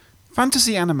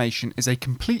Fantasy Animation is a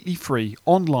completely free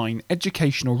online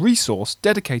educational resource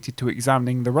dedicated to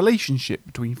examining the relationship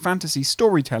between fantasy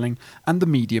storytelling and the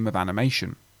medium of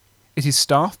animation. It is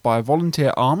staffed by a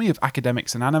volunteer army of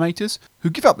academics and animators who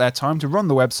give up their time to run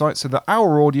the website so that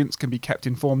our audience can be kept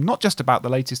informed not just about the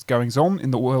latest goings-on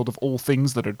in the world of all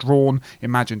things that are drawn,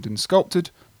 imagined and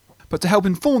sculpted, but to help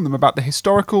inform them about the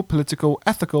historical, political,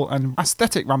 ethical and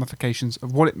aesthetic ramifications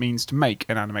of what it means to make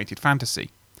an animated fantasy.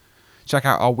 Check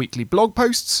out our weekly blog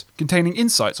posts, containing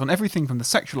insights on everything from the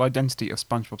sexual identity of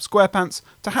SpongeBob SquarePants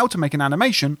to how to make an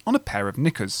animation on a pair of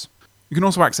knickers. You can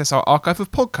also access our archive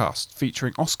of podcasts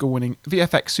featuring Oscar-winning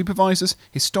VFX supervisors,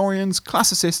 historians,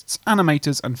 classicists,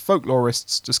 animators and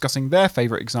folklorists discussing their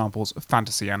favourite examples of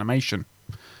fantasy animation.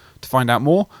 To find out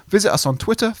more, visit us on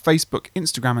Twitter, Facebook,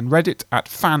 Instagram and Reddit at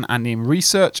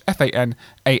FanAnimResearch,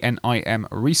 FANANIM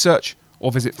Research,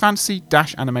 or visit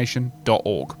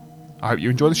fantasy-animation.org. I hope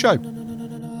you enjoy the show.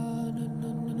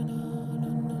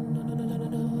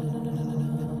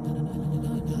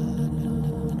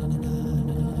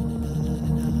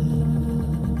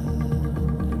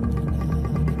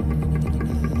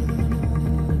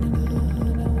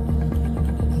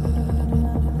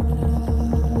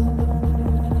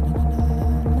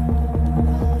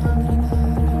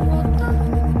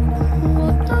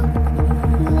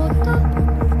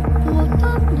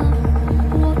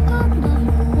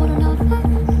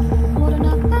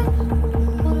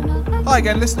 Hi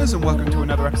again, listeners, and welcome to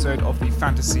another episode of the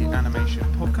Fantasy Animation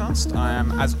Podcast. I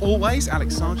am, as always,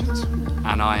 Alex Sargent.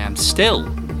 And I am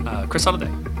still Chris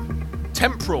Holliday.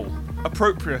 Temporal,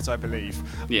 appropriate, I believe.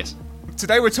 Yes.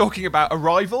 Today we're talking about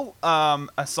Arrival, a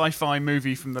sci-fi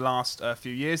movie from the last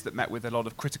few years that met with a lot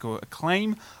of critical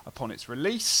acclaim upon its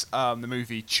release. The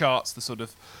movie charts the sort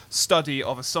of study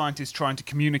of a scientist trying to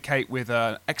communicate with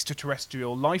an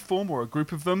extraterrestrial life form or a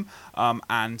group of them,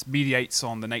 and mediates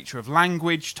on the nature of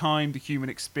language, time, the human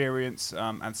experience,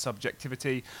 and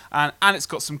subjectivity. And it's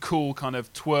got some cool kind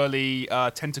of twirly,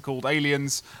 tentacled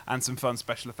aliens and some fun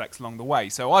special effects along the way.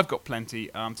 So I've got plenty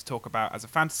to talk about as a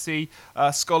fantasy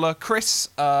scholar. Chris,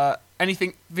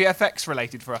 anything VFX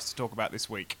related for us to talk about this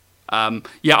week?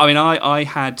 I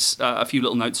had a few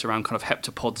little notes around kind of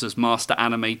heptapods as master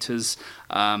animators,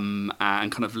 and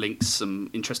kind of links, some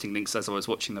interesting links as I was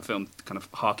watching the film, kind of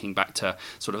harking back to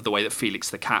sort of the way that Felix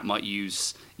the cat might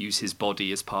use his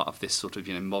body as part of this sort of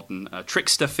modern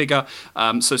trickster figure.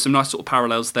 So some nice sort of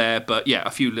parallels there, but yeah,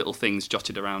 a few little things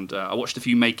jotted around. I watched a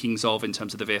few makings of in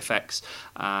terms of the VFX,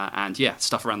 and yeah,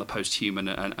 stuff around the post-human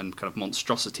and kind of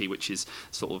monstrosity, which is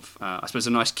sort of I suppose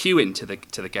a nice cue in to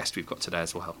the guest we've got today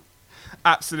as well.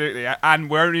 Absolutely, and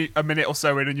we're only a minute or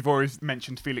so in, and you've already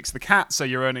mentioned Felix the cat, so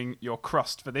you're earning your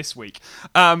crust for this week.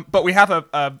 But we have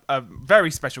a very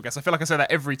special guest. I feel like I say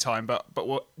that every time, but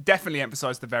we'll definitely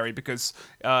emphasise the very, because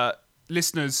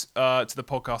listeners to the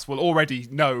podcast will already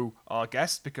know our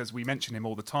guest because we mention him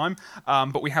all the time.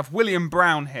 But we have William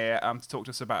Brown here to talk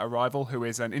to us about Arrival, who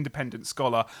is an independent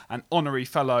scholar and honorary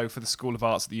fellow for the School of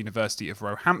Arts at the University of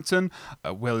Roehampton.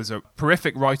 Will is a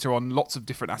prolific writer on lots of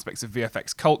different aspects of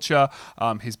VFX culture.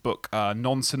 His book,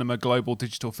 Non-Cinema Global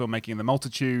Digital Filmmaking and the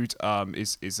Multitude,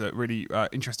 is a really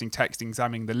interesting text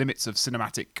examining the limits of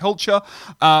cinematic culture.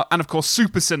 And of course,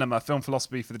 Super Cinema, Film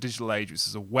Philosophy for the Digital Age, which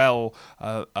is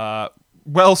a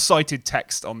well-cited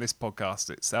text on this podcast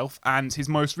itself, and his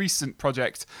most recent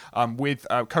project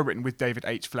co-written with David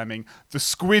H. Fleming, The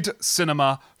Squid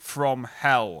Cinema from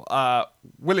Hell.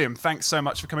 William, thanks so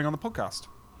much for coming on the podcast.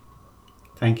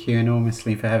 Thank you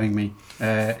enormously for having me.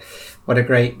 What a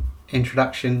great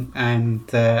introduction, and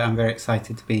I'm very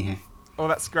excited to be here. Oh,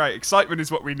 that's great. Excitement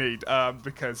is what we need,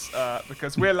 because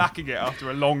we're lacking it after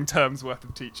a long term's worth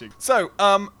of teaching. So,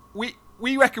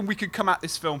 we reckon we could come at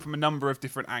this film from a number of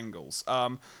different angles.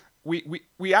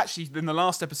 We actually, in the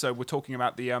last episode, we're talking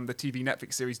about the TV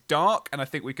Netflix series Dark, and I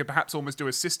think we could perhaps almost do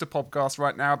a sister podcast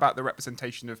right now about the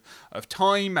representation of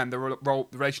time and the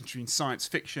relation between science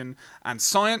fiction and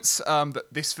science that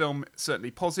this film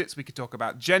certainly posits. We could talk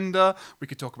about gender, we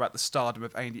could talk about the stardom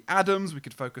of Amy Adams, we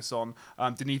could focus on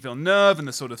Denis Villeneuve and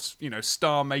the sort of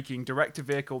star-making director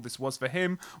vehicle this was for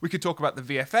him. We could talk about the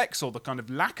VFX, or the kind of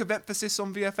lack of emphasis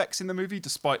on VFX in the movie,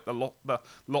 despite the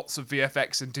lots of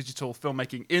VFX and digital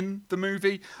filmmaking in the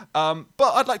movie. But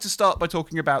I'd like to start by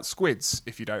talking about squids,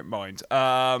 if you don't mind,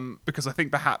 because I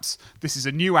think perhaps this is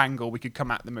a new angle we could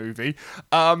come at the movie.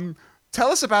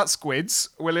 Tell us about squids,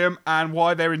 William, and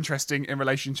why they're interesting in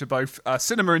relation to both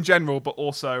cinema in general, but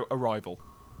also Arrival.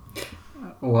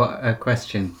 What a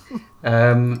question.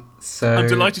 So I'm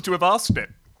delighted to have asked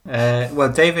it.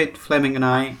 Well, David Fleming and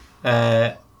I,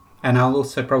 and I'll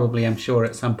also probably, I'm sure,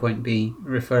 at some point be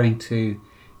referring to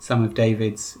some of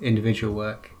David's individual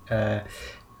work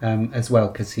as well,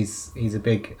 because he's a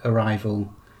big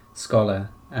Arrival scholar,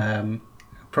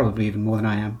 probably even more than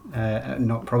I am.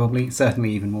 Not probably,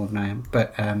 certainly even more than I am.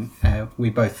 But we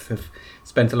both have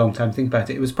spent a long time thinking about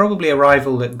it. It was probably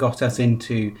Arrival that got us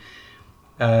into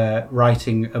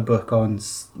writing a book on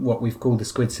what we've called the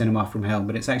Squid Cinema from Hell,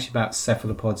 but it's actually about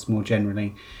cephalopods more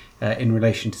generally in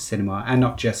relation to cinema, and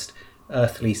not just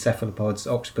earthly cephalopods,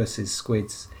 octopuses,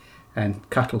 squids and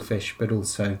cuttlefish, but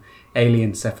also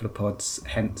alien cephalopods.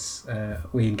 Hence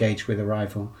we engage with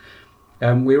Arrival.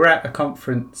 We were at a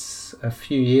conference a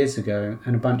few years ago,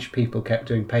 and a bunch of people kept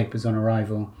doing papers on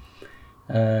Arrival,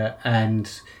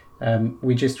 and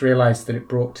we just realised that it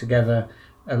brought together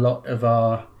a lot of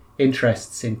our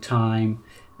interests in time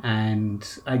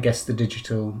and I guess the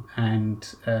digital,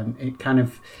 and it kind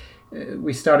of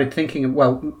we started thinking of,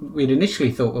 well, we'd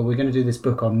initially thought, well, we're going to do this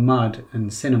book on mud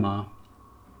and cinema,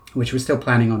 which we're still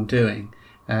planning on doing,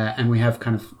 and we have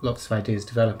kind of lots of ideas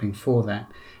developing for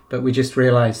that, but we just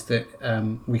realised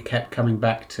that we kept coming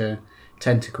back to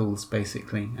tentacles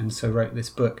basically, and so wrote this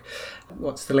book.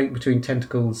 What's the link between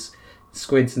tentacles,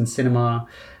 squids and cinema?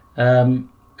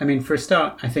 I mean, for a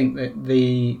start, I think that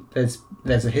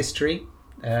there's a history.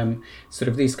 Sort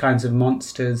of these kinds of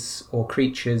monsters or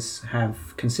creatures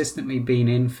have consistently been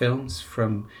in films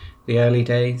from the early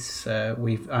days.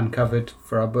 We've uncovered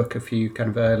for our book a few kind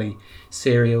of early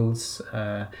serials,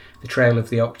 The Trail of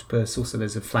the Octopus. Also,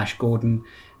 there's a Flash Gordon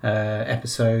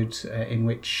episode in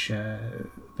which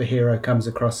the hero comes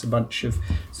across a bunch of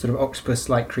sort of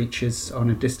octopus-like creatures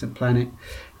on a distant planet,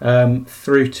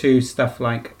 through to stuff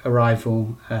like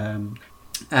Arrival,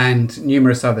 and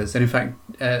numerous others. And in fact,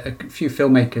 a few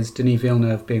filmmakers, Denis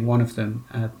Villeneuve being one of them,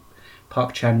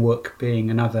 Park Chan-wook being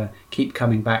another, keep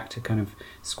coming back to kind of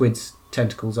squids,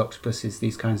 tentacles, octopuses,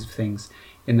 these kinds of things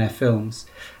in their films.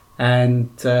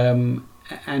 And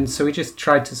so we just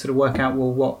tried to sort of work out,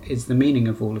 well, what is the meaning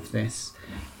of all of this?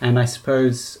 And I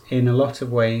suppose in a lot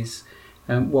of ways,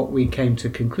 what we came to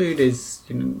conclude is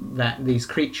that these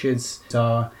creatures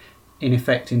are in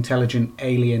effect intelligent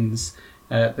aliens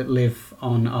that live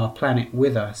on our planet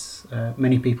with us.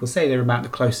 Many people say they're about the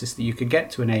closest that you could get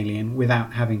to an alien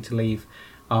without having to leave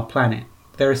our planet.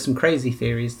 There are some crazy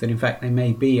theories that in fact they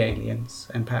may be aliens,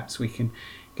 and perhaps we can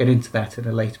get into that at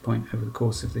a later point over the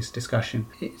course of this discussion.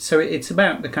 So it's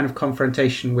about the kind of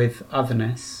confrontation with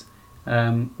otherness,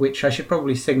 which I should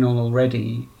probably signal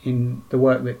already in the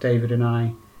work that David and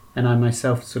I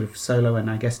myself sort of solo, and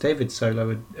I guess David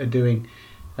solo, are doing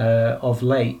of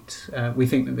late. We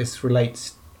think that this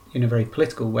relates in a very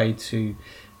political way to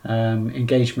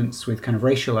engagements with kind of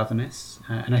racial otherness,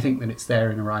 and I think that it's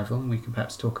there in Arrival, and we can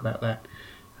perhaps talk about that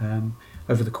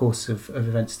over the course of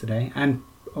events today. And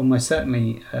almost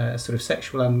certainly sort of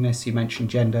sexual otherness. You mentioned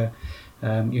gender.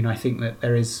 I think that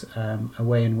there is a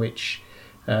way in which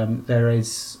there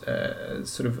is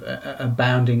sort of a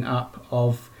bounding up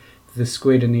of the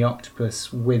squid and the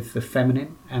octopus with the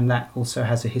feminine, and that also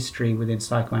has a history within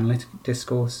psychoanalytic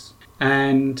discourse.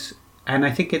 And I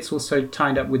think it's also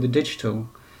tied up with the digital.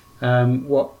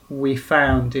 What we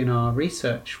found in our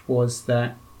research was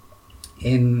that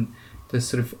in the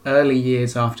sort of early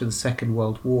years after the Second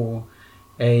World War,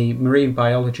 a marine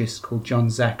biologist called John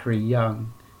Zachary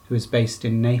Young, who was based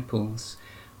in Naples,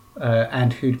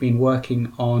 and who'd been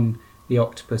working on the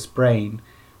octopus brain,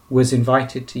 was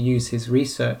invited to use his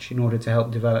research in order to help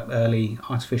develop early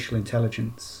artificial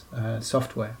intelligence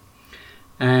software.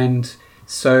 And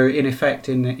so, in effect,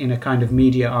 in a kind of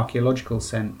media archaeological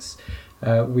sense,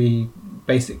 we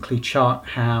basically chart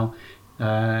how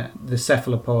the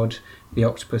cephalopod, the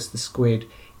octopus, the squid,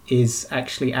 is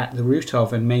actually at the root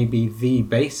of and maybe the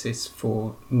basis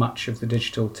for much of the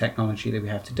digital technology that we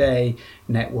have today,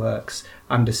 networks,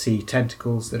 undersea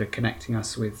tentacles that are connecting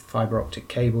us with fibre optic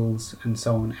cables and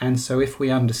so on. And so if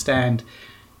we understand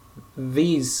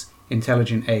these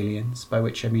intelligent aliens, by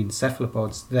which I mean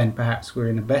cephalopods, then perhaps we're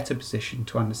in a better position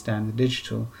to understand the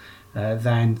digital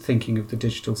than thinking of the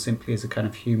digital simply as a kind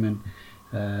of human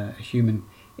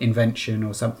invention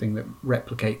or something that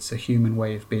replicates a human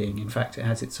way of being. In fact, it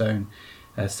has its own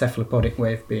cephalopodic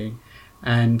way of being,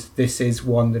 and this is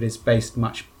one that is based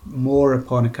much more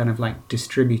upon a kind of like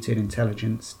distributed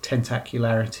intelligence,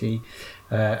 tentacularity,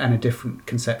 and a different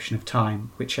conception of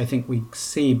time, which I think we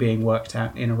see being worked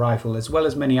out in Arrival as well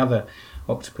as many other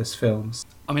octopus films.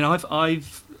 I mean,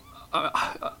 I've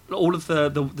all of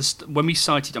the when we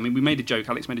cited, I mean, we made a joke.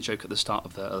 Alex made a joke at the start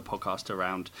of the podcast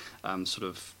around sort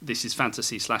of this is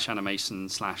fantasy / animation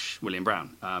 / William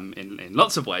Brown in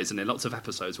lots of ways and in lots of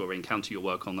episodes where we encounter your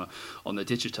work on the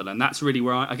digital, and that's really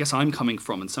where I guess I'm coming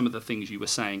from. And some of the things you were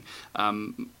saying,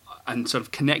 and sort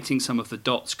of connecting some of the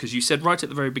dots, because you said right at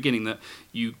the very beginning that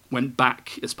you went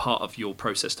back as part of your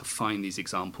process to find these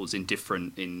examples in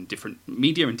different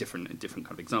media and different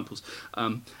kind of examples.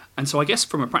 And so I guess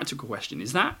from a practical question,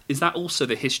 is that also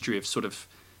the history of sort of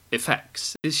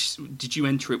effects? Did you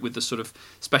enter it with the sort of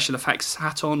special effects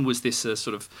hat on? Was this a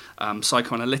sort of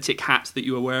psychoanalytic hat that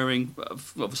you were wearing?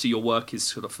 Obviously, your work is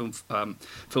sort of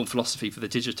film philosophy for the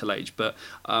digital age, but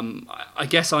I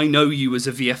guess I know you as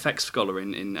a VFX scholar,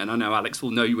 and I know Alex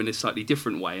will know you in a slightly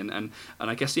different way. And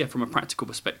I guess, yeah, from a practical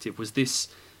perspective, was this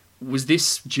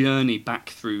journey back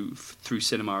through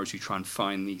cinema as you try and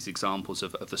find these examples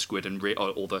of the squid and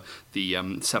or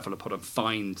the cephalopod and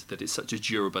find that it's such a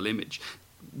durable image?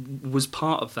 Was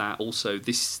part of that also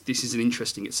this is an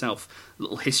interesting itself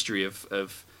little history of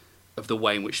the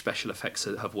way in which special effects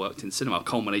have worked in cinema,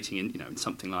 culminating in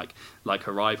something like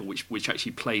Arrival, which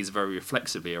actually plays very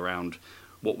reflexively around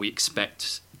what we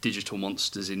expect digital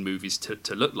monsters in movies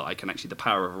to look like. And actually the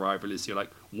power of Arrival is, you're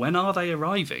like, when are they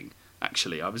arriving?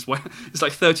 Actually, it's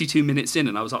like 32 minutes in,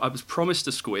 and I was promised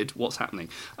a squid. What's happening?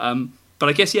 But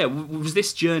I guess, yeah, was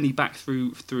this journey back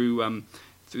through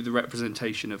the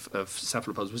representation of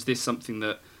cephalopods, was this something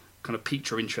that kind of piqued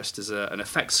your interest as an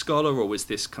effects scholar, or was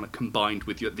this kind of combined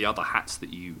with the other hats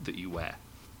that you wear?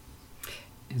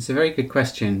 It's a very good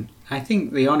question. I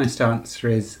think the honest answer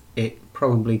is it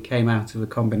probably came out of a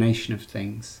combination of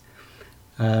things.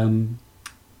 I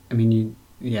feel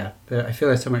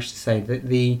there's so much to say. That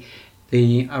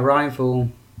the Arrival,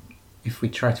 if we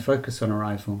try to focus on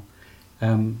Arrival,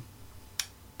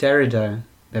 Derrida,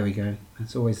 there we go,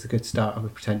 that's always the good start of a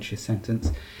pretentious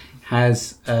sentence,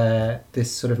 has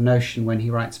this sort of notion when he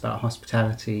writes about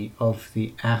hospitality of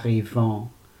the arrivant,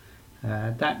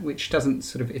 that which doesn't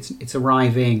sort of, it's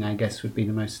arriving, I guess, would be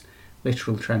the most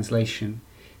literal translation.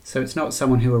 So it's not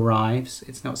someone who arrives,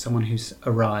 it's not someone who's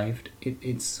arrived,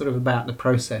 it's sort of about the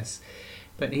process.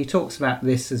 But he talks about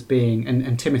this as being,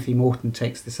 and Timothy Morton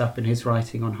takes this up in his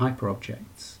writing on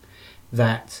hyperobjects,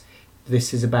 that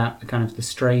this is about the kind of the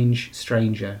strange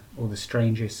stranger, or the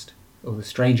strangest, or the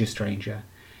stranger stranger,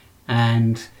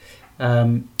 and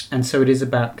so it is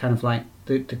about kind of like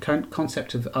the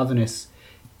concept of otherness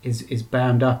is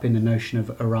bound up in the notion of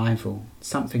arrival,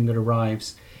 something that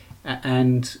arrives.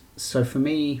 And so for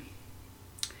me,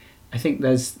 I think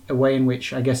there's a way in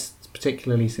which, I guess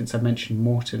particularly since I mentioned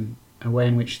Morton, a way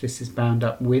in which this is bound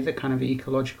up with a kind of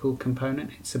ecological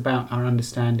component. It's about our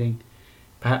understanding,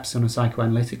 perhaps on a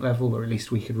psychoanalytic level, or at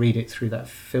least we could read it through that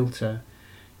filter,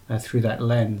 through that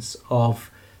lens of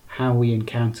how we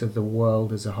encounter the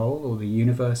world as a whole, or the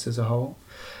universe as a whole,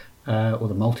 or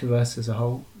the multiverse as a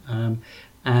whole.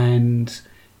 And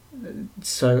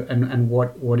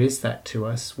what is that to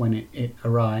us when it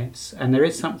arrives? And there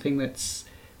is something that's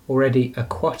already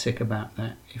aquatic about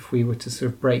that. If we were to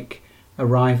sort of break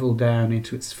Arrival down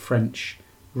into its French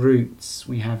roots,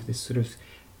 we have this sort of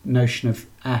notion of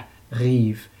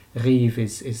rive. Rive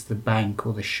is the bank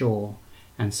or the shore,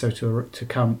 and so to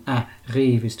come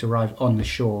rive is to arrive on the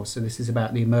shore. So this is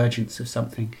about the emergence of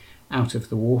something out of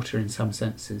the water in some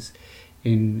senses,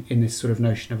 in this sort of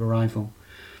notion of arrival.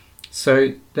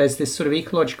 So there's this sort of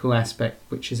ecological aspect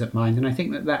which is at mind, and I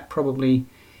think that probably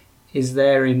is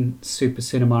there in super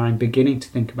cinema. I'm beginning to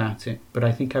think about it, but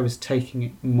I think I was taking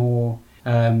it more,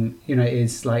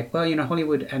 it's like, well,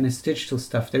 Hollywood and this digital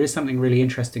stuff, there is something really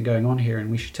interesting going on here,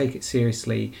 and we should take it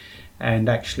seriously. And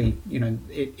actually,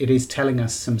 it is telling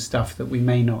us some stuff that we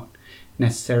may not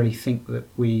necessarily think that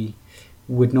we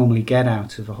would normally get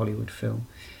out of a Hollywood film.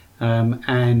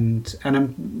 And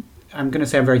I'm going to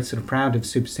say I'm very sort of proud of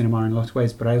super cinema in a lot of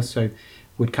ways, but I also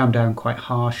would come down quite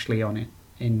harshly on it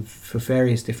for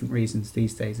various different reasons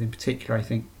these days. In particular, I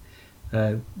think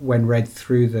when read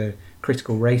through the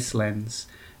critical race lens,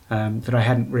 that I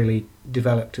hadn't really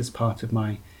developed as part of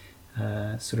my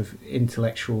sort of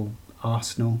intellectual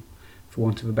arsenal, for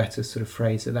want of a better sort of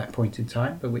phrase at that point in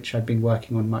time, but which I've been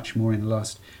working on much more in the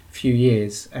last few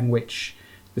years, and which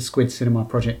the Squid Cinema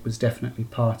project was definitely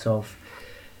part of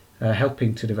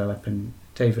helping to develop. And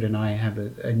David and I have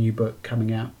a new book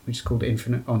coming out which is called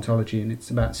Infinite Ontology, and it's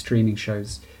about streaming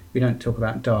shows. We don't talk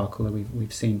about Dark, although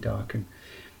we've seen Dark, and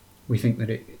we think that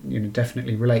it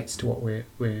definitely relates to what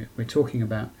we're talking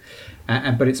about,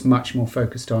 but it's much more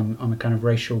focused on the kind of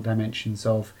racial dimensions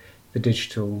of the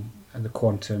digital and the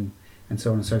quantum and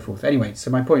so on and so forth. Anyway,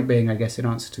 so my point being, I guess, in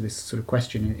answer to this sort of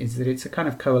question, is that it's a kind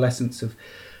of coalescence of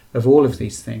all of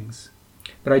these things.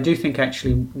 But I do think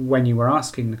actually when you were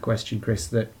asking the question, Chris,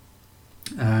 that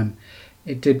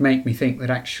it did make me think that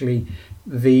actually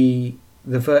the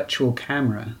virtual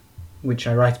camera, which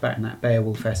I write about in that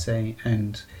Beowulf essay,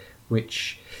 and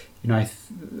which I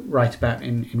write about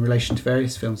in relation to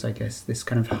various films, I guess, this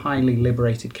kind of highly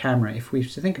liberated camera. If we were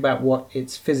to think about what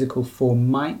its physical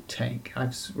form might take,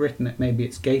 I've written that maybe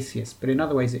it's gaseous, but in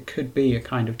other ways it could be a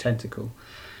kind of tentacle.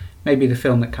 Maybe the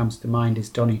film that comes to mind is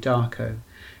Donnie Darko,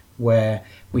 where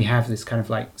we have this kind of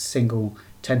like single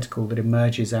tentacle that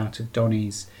emerges out of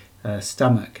Donnie's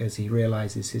stomach as he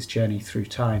realises his journey through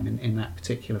time in that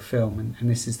particular film. And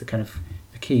this is the kind of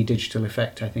the key digital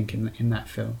effect, I think, in that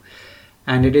film.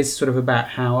 And it is sort of about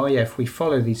how, if we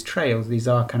follow these trails, these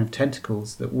are kind of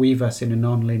tentacles that weave us in a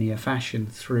non-linear fashion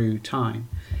through time.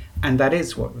 And that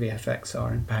is what VFX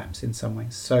are, and perhaps in some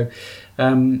ways. So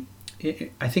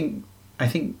I think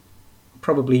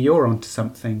probably you're onto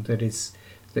something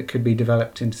that could be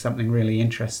developed into something really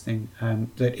interesting,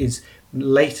 that is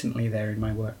latently there in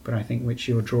my work, but I think which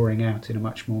you're drawing out in a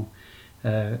much more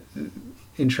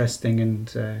interesting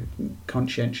and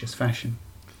conscientious fashion.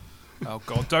 Oh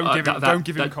God! Don't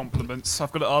give him compliments.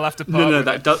 I'll have to.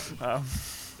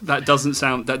 That doesn't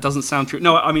sound true.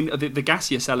 No, I mean the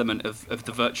gaseous element of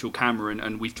the virtual camera,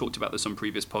 and we've talked about this on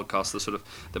previous podcasts. The sort of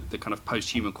the kind of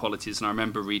post-human qualities. And I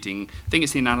remember reading, I think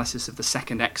it's the analysis of the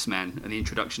second X-Men and the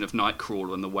introduction of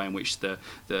Nightcrawler and the way in which the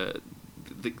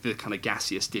kind of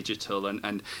gaseous digital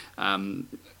and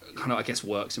kind of, I guess,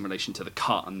 works in relation to the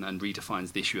cut and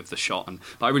redefines the issue of the shot.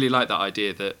 But I really like that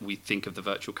idea that we think of the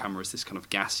virtual camera as this kind of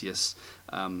gaseous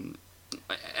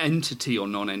entity or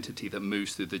non-entity that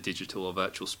moves through the digital or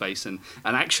virtual space. And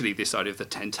actually this idea of the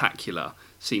tentacular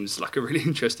seems like a really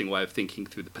interesting way of thinking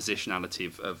through the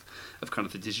positionality of kind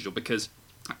of the digital, because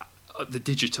the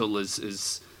digital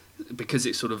is because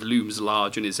it sort of looms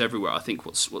large and is everywhere. I think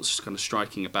what's kind of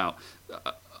striking about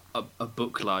a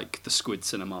book like The Squid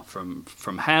Cinema from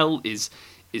Hell is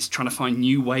trying to find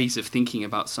new ways of thinking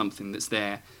about something that's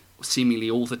there seemingly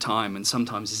all the time, and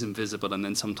sometimes is invisible and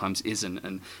then sometimes isn't,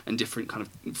 and different kind of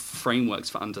frameworks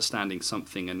for understanding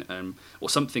something, and or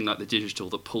something like the digital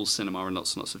that pulls cinema in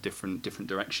lots and lots of different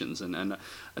directions, and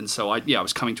so I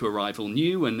was coming to Arrival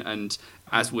new, and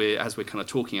as we're kind of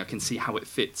talking, I can see how it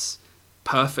fits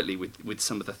perfectly with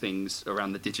some of the things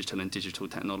around the digital and digital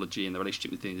technology and the relationship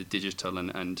between the digital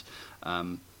and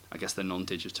I guess the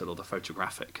non-digital or the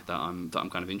photographic that I'm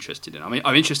kind of interested in. I mean,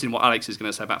 I'm interested in what Alex is going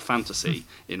to say about fantasy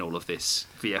in all of this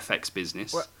VFX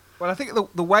business. Well, I think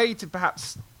the way to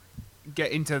perhaps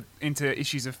get into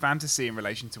issues of fantasy in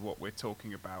relation to what we're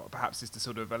talking about, perhaps, is to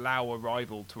sort of allow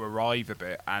Arrival to arrive a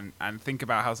bit and think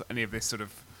about how any of this sort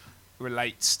of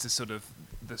relates to sort of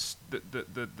the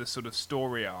sort of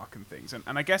story arc and things.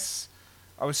 And I guess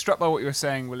I was struck by what you were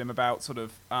saying, William, about sort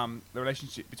of the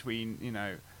relationship between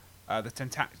the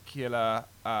tentacular,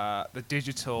 the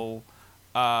digital,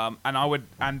 and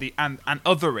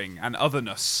othering and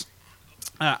otherness.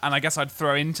 And I guess I'd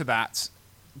throw into that,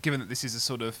 given that this is a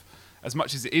sort of, as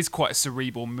much as it is quite a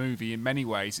cerebral movie in many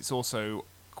ways, it's also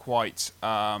quite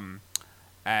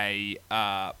it's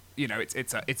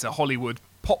a Hollywood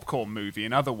popcorn movie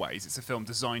in other ways. It's a film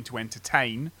designed to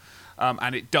entertain,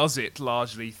 and it does it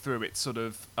largely through its sort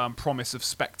of promise of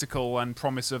spectacle and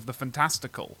promise of the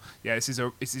fantastical. Yeah, this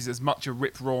is as much a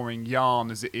rip-roaring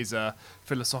yarn as it is a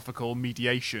philosophical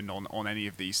mediation on any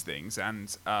of these things,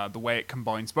 and the way it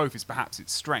combines both is perhaps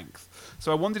its strength.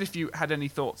 So I wondered if you had any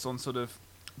thoughts on sort of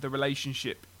the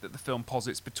relationship that the film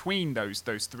posits between those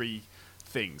three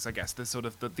things. I guess the sort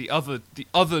of the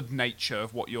other nature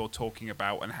of what you're talking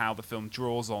about, and how the film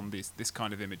draws on this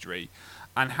kind of imagery,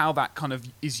 and how that kind of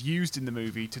is used in the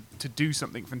movie to do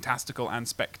something fantastical and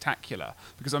spectacular.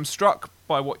 Because I'm struck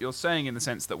by what you're saying in the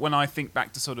sense that when I think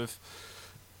back to sort of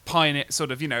pioneer,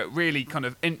 sort of really kind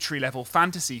of entry-level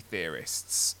fantasy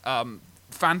theorists,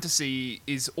 fantasy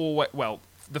is always, well,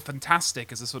 the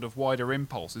fantastic as a sort of wider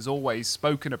impulse is always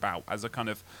spoken about as a kind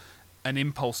of an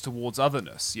impulse towards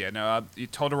otherness.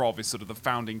 Todorov is sort of the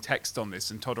founding text on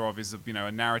this, and Todorov is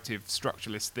a narrative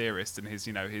structuralist theorist, and his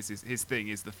thing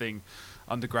is the thing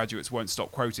undergraduates won't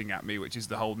stop quoting at me, which is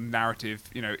the whole narrative,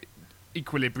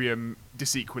 equilibrium,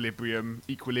 disequilibrium,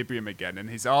 equilibrium again.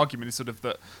 And his argument is sort of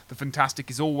that the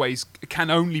fantastic can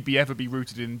only ever be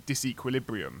rooted in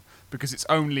disequilibrium, because it's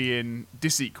only in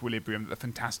disequilibrium that the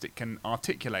fantastic can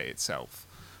articulate itself.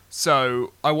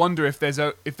 So I wonder if there's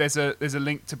a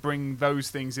link to bring those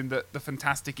things in, that the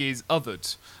fantastic is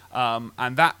othered,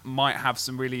 and that might have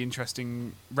some really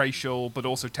interesting racial but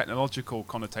also technological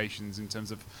connotations in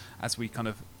terms of, as we kind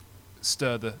of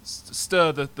stir the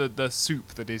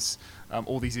soup that is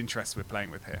all these interests we're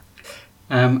playing with here.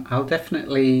 I'll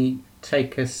definitely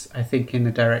take us, I think, in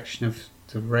the direction of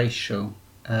the racial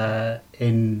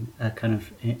in my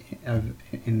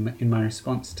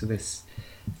response to this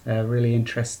really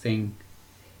interesting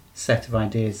set of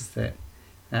ideas that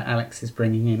Alex is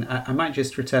bringing in. I might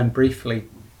just return briefly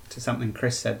to something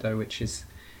Chris said, though, which is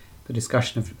the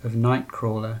discussion of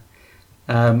Nightcrawler.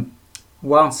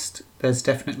 Whilst there's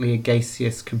definitely a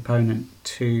gaseous component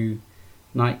to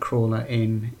Nightcrawler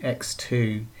in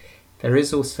X2, there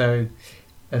is also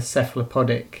a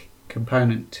cephalopodic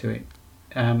component to it.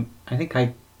 I think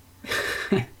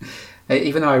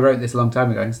even though I wrote this a long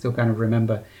time ago, I can still kind of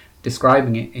remember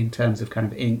describing it in terms of kind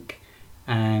of ink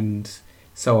and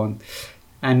so on.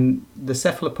 And the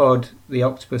cephalopod, the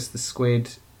octopus, the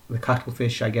squid, the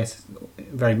cuttlefish, I guess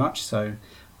very much so,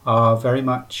 are very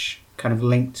much kind of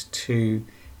linked to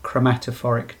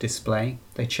chromatophoric display.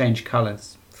 They change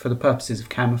colours for the purposes of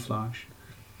camouflage.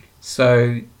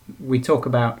 So we talk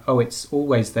about, it's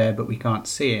always there but we can't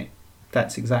see it.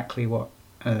 That's exactly what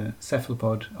a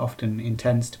cephalopod often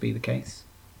intends to be the case,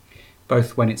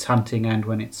 both when it's hunting and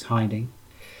when it's hiding.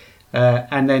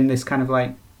 And then this kind of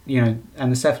like,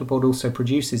 and the cephalopod also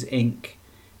produces ink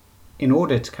in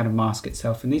order to kind of mask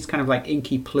itself. And these kind of like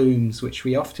inky plumes, which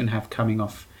we often have coming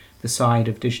off the side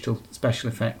of digital special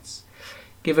effects,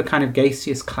 give a kind of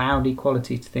gaseous, cloudy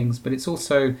quality to things, but it's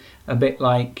also a bit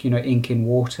like, ink in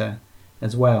water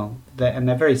as well. And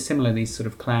they're very similar, these sort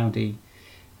of cloudy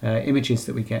images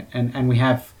that we get. And we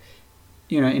have,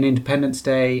 in Independence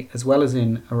Day, as well as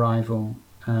in Arrival,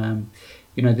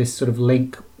 this sort of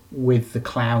link with the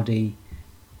cloudy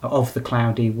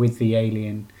with the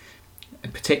alien,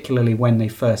 particularly when they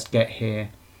first get here.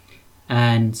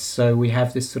 And so we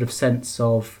have this sort of sense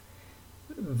of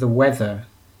the weather,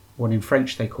 what in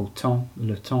French they call temps,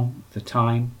 le temps, the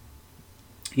time,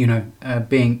 the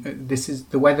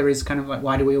weather is kind of like,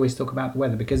 why do we always talk about the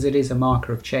weather? Because it is a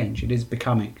marker of change. It is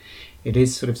becoming. It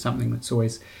is sort of something that's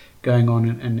always going on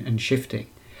and shifting,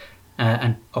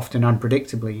 and often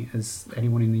unpredictably, as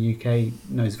anyone in the UK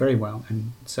knows very well,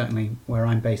 and certainly where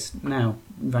I'm based now,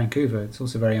 Vancouver, it's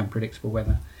also very unpredictable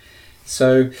weather.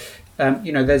 So,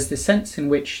 there's this sense in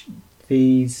which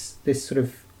this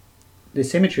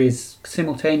imagery is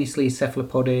simultaneously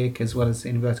cephalopodic as well as,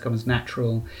 in inverted commas,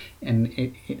 natural, and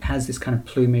it has this kind of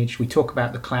plumage. We talk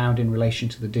about the cloud in relation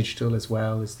to the digital as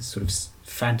well as this sort of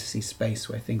fantasy space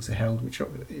where things are held, which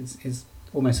is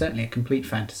almost certainly a complete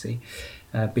fantasy,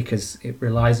 because it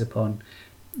relies upon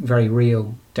very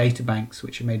real data banks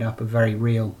which are made up of very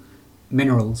real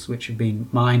minerals which have been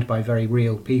mined by very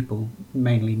real people,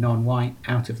 mainly non-white,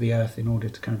 out of the earth in order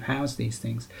to kind of house these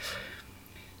things.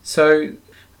 So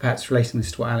perhaps relating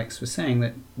this to what Alex was saying,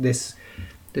 that this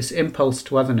impulse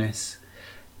to otherness,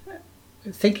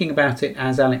 thinking about it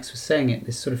as Alex was saying it,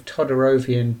 this sort of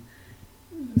Todorovian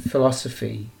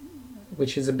philosophy,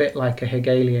 which is a bit like a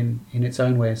Hegelian, in its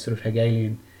own way, a sort of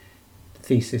Hegelian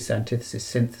thesis, antithesis,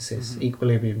 synthesis,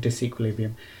 equilibrium,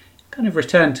 disequilibrium, kind of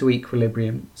return to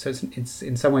equilibrium. So it's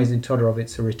in some ways in Todorov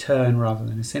it's a return rather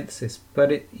than a synthesis,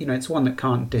 but it's one that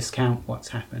can't discount what's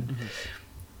happened.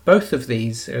 Both of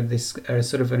these are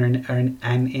sort of an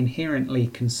inherently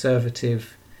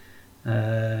conservative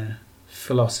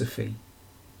philosophy.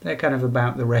 They're kind of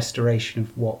about the restoration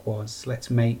of what was.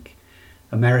 Let's make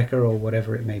America, or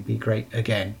whatever it may be, great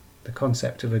again. The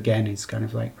concept of again is kind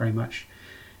of like very much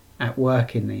at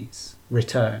work in these.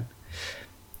 Return.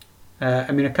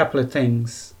 A couple of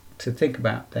things to think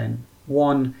about then.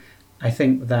 One, I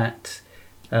think that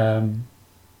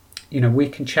we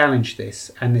can challenge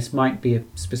this, and this might be a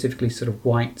specifically sort of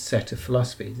white set of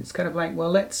philosophies. It's kind of like,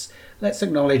 well, let's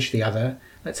acknowledge the other,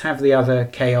 let's have the other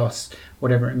chaos,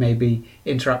 whatever it may be,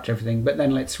 interrupt everything, but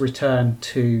then let's return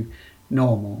to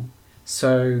normal.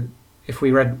 So if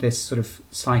we read this sort of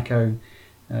psycho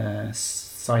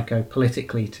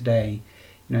politically today,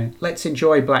 let's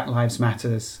enjoy Black Lives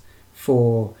Matters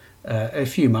for a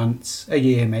few months, a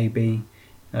year maybe,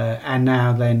 and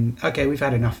now then, okay, we've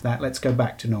had enough of that, let's go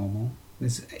back to normal.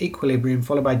 There's equilibrium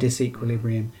followed by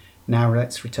disequilibrium. Now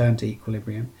let's return to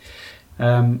equilibrium.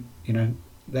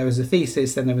 There was a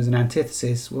thesis, then there was an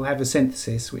antithesis. We'll have a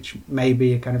synthesis, which may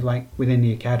be a kind of like within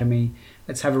the academy.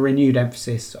 Let's have a renewed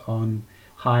emphasis on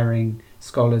hiring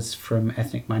scholars from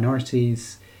ethnic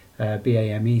minorities,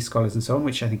 BAME scholars and so on,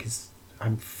 which I think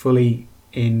I'm fully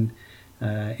in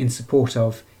support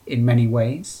of in many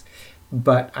ways.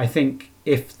 But I think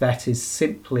if that is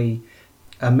simply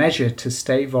a measure to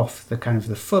stave off the kind of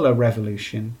the fuller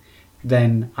revolution,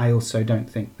 then I also don't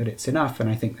think that it's enough. And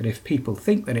I think that if people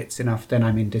think that it's enough, then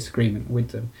I'm in disagreement with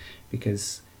them,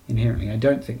 because inherently I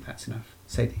don't think that's enough.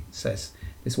 Says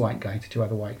this white guy to two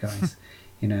other white guys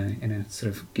in a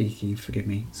sort of geeky, forgive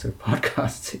me, sort of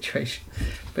podcast situation.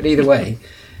 But either way,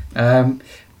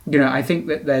 I think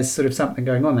that there's sort of something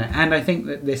going on there. And I think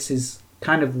that this is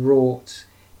kind of wrought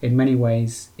in many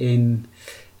ways in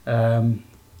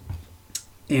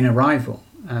in Arrival,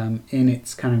 in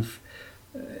its kind of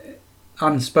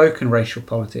unspoken racial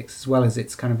politics as well as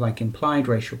its kind of like implied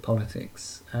racial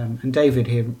politics. And David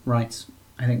here writes,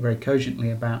 I think, very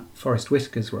cogently about Forrest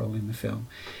Whitaker's role in the film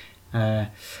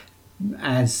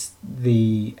as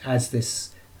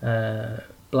this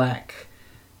black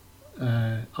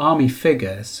army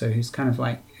figure, so who's kind of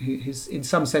like who's in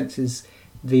some senses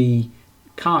the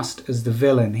cast as the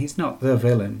villain. He's not the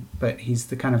villain, but he's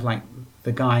the kind of like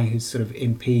the guy who sort of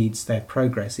impedes their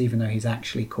progress, even though he's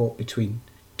actually caught between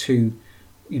two,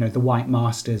 the white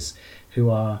masters who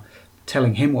are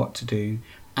telling him what to do,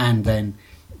 and then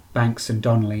Banks and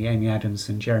Donnelly, Amy Adams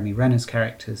and Jeremy Renner's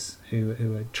characters who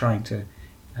are trying to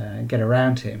get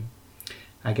around him.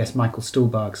 I guess Michael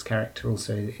Stuhlbarg's character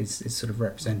also is sort of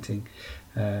representing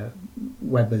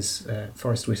Webber's,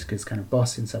 Forrest Whitaker's kind of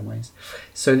boss in some ways.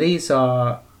 So these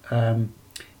are,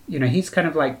 he's kind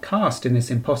of like cast in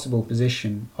this impossible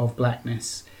position of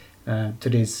blackness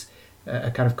that is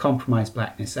a kind of compromised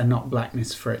blackness and not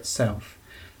blackness for itself.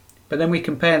 But then we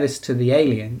compare this to the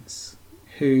aliens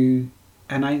who,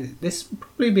 this will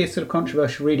probably be a sort of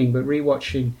controversial reading, but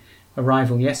rewatching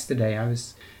Arrival yesterday,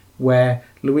 where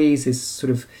Louise is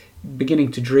sort of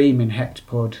beginning to dream in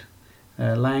heptapod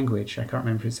language. I can't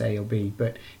remember if it's A or B,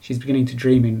 but she's beginning to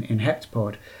dream in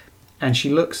heptapod, and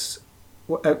she looks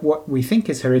at what we think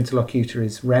is her interlocutor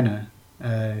is Renner,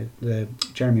 the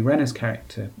Jeremy Renner's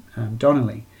character,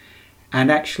 Donnelly, and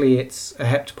actually it's a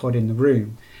heptapod in the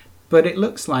room, but it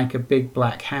looks like a big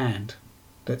black hand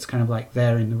that's kind of like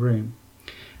there in the room.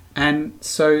 And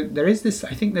so there is this,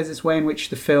 I think there's this way in which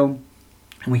the film,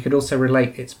 and we could also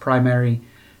relate its primary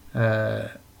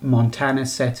Montana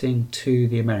setting to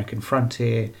the American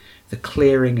frontier, the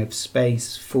clearing of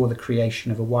space for the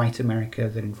creation of a white America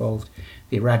that involved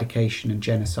the eradication and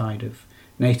genocide of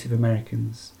Native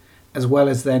Americans, as well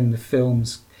as then the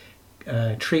film's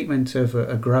treatment of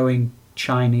a growing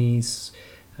Chinese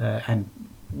and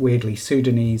weirdly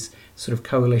Sudanese sort of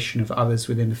coalition of others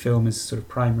within the film as sort of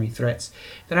primary threats,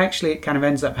 that actually it kind of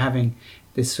ends up having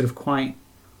this sort of quite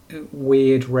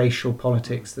weird racial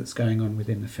politics that's going on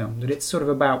within the film, that it's sort of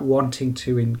about wanting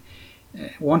to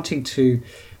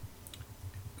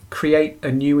create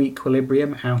a new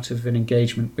equilibrium out of an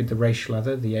engagement with the racial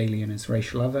other, the alien as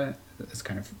racial other. That's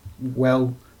kind of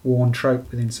well-worn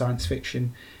trope within science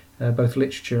fiction, both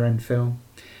literature and film,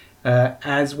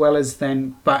 as well as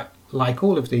then, but like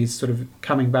all of these, sort of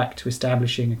coming back to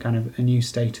establishing a kind of a new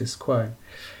status quo.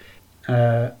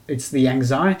 It's the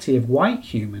anxiety of white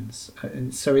humans.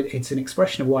 So it's an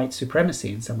expression of white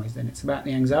supremacy in some ways. Then it's about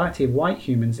the anxiety of white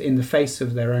humans in the face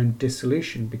of their own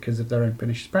dissolution because of their own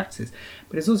pernicious practices.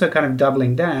 But it's also kind of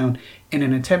doubling down in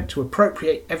an attempt to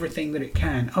appropriate everything that it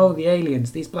can. Oh, the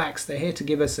aliens, these blacks, they're here to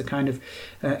give us a kind of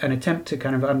an attempt to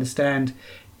kind of understand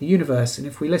the universe, and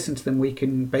if we listen to them, we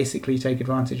can basically take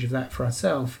advantage of that for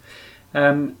ourselves.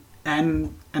 And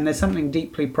there's something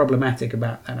deeply problematic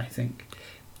about that, I think.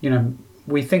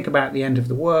 We think about the end of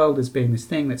the world as being this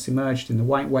thing that's emerged in the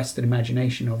white Western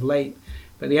imagination of late,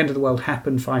 but the end of the world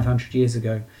happened 500 years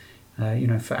ago,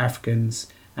 for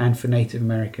Africans and for Native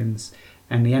Americans,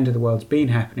 and the end of the world's been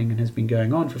happening and has been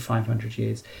going on for 500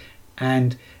 years.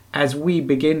 And as we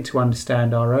begin to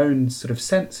understand our own sort of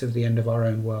sense of the end of our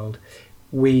own world,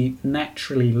 we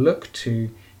naturally look to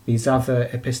these other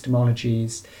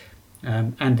epistemologies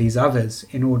and these others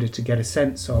in order to get a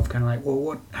sense of kind of like,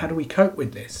 well, how do we cope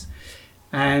with this?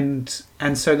 And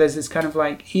so there's this kind of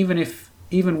like,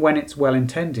 even when it's well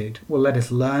intended, well, let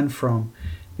us learn from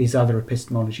these other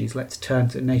epistemologies. Let's turn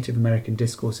to Native American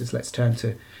discourses. Let's turn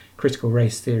to critical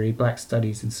race theory, black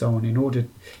studies, and so on, in order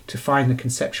to find the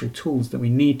conceptual tools that we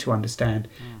need to understand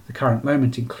the current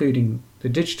moment, including the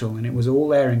digital. And it was all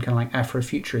there in kind of like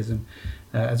Afrofuturism,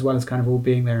 as well as kind of all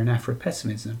being there in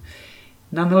Afro-pessimism.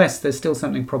 Nonetheless, there's still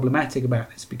something problematic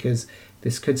about this, because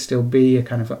this could still be a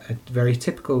kind of a very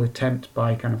typical attempt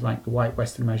by kind of like the white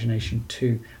Western imagination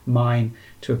to mine,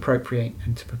 to appropriate,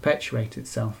 and to perpetuate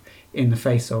itself in the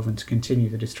face of and to continue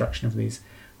the destruction of these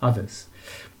others.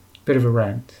 Bit of a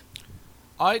rant.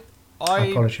 I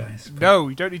apologise. No,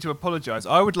 you don't need to apologise.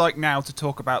 I would like now to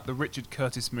talk about the Richard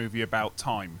Curtis movie About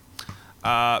Time.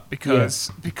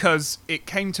 Because it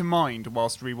came to mind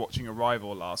whilst rewatching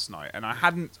Arrival last night, and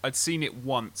I'd seen it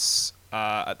once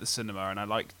at the cinema, and I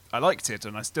liked it,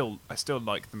 and I still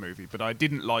like the movie, but I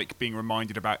didn't like being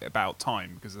reminded about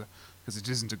Time because it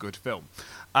isn't a good film.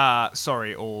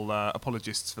 Sorry, all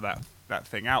apologists for that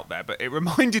thing out there, but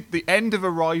the end of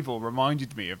Arrival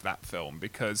reminded me of that film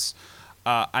because.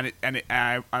 And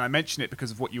I mention it because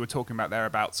of what you were talking about there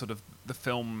about sort of the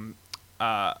film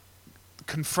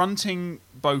confronting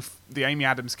both the Amy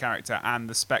Adams character and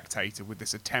the spectator with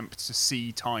this attempt to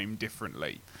see time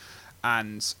differently.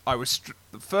 And the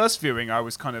first viewing, I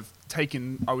was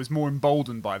more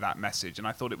emboldened by that message, and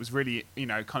I thought it was really,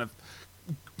 kind of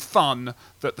fun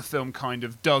that the film kind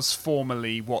of does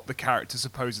formally what the character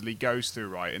supposedly goes through,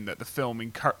 right? And that the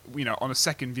film, on a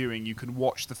second viewing, you can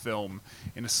watch the film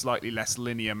in a slightly less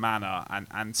linear manner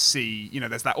and see,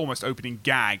 there's that almost opening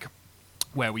gag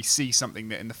where we see something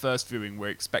that in the first viewing we're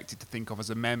expected to think of as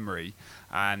a memory,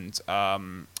 and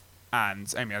Amy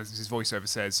Adams' voiceover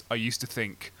says, "I used to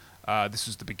think this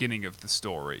was the beginning of the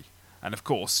story." And of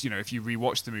course, if you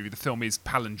rewatch the movie, the film is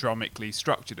palindromically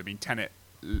structured. I mean, Tenet,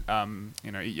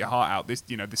 eat your heart out.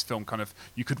 This film kind of,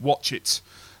 you could watch it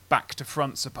back to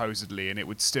front supposedly, and it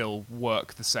would still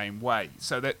work the same way.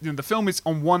 So that the film is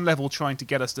on one level trying to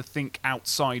get us to think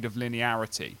outside of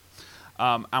linearity.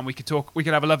 And we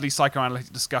could have a lovely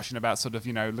psychoanalytic discussion about sort of,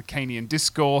 Lacanian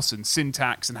discourse and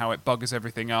syntax and how it buggers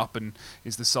everything up and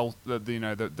is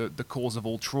the cause of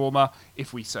all trauma,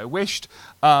 if we so wished.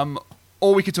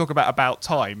 Or we could talk about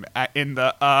time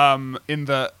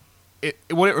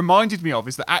what it reminded me of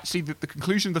is that actually the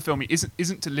conclusion of the film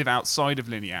isn't to live outside of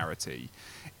linearity.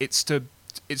 It's to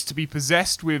be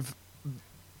possessed with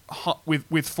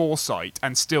foresight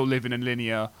and still live in a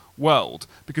linear world,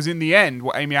 because in the end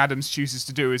what Amy Adams chooses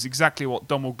to do is exactly what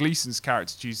Domhnall Gleeson's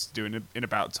character chooses to do in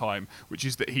About Time, which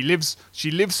is that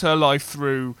she lives her life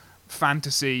through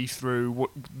fantasy, through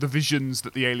the visions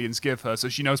that the aliens give her, so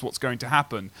she knows what's going to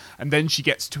happen, and then she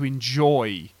gets to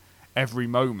enjoy every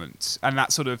moment. And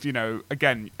that sort of,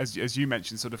 again, as you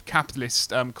mentioned, sort of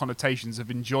capitalist connotations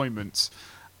of enjoyment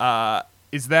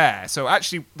is there. So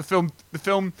actually the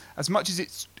film, as much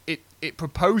as it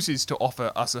proposes to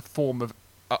offer us a form of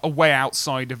a way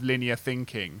outside of linear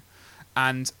thinking,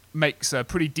 and makes a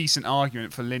pretty decent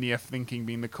argument for linear thinking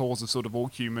being the cause of sort of all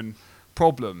human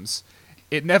problems,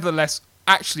 it nevertheless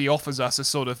actually offers us a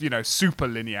sort of, super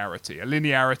linearity, a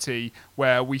linearity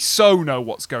where we so know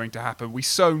what's going to happen, we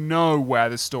so know where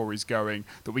the story's going,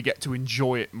 that we get to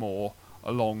enjoy it more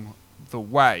along the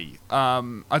way. I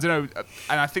don't know,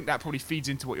 and I think that probably feeds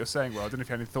into what you're saying, Will. I don't know if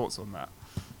you have any thoughts on that.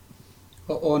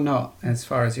 Or not, as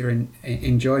far as your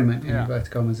enjoyment, in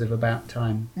inverted commas, of About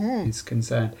Time is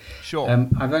concerned. Sure.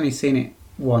 I've only seen it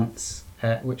once,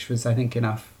 which was, I think,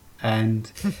 enough,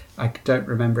 and I don't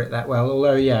remember it that well.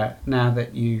 Although, now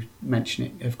that you mention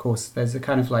it, of course, there's a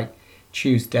kind of like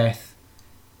choose death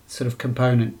sort of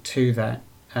component to that,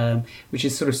 which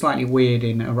is sort of slightly weird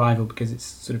in Arrival, because it's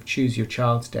sort of choose your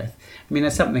child's death. I mean,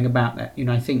 there's something about that.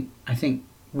 I think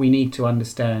we need to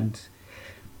understand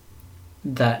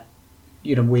that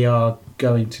we are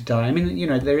going to die. I mean,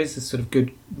 there is a sort of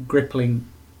good grappling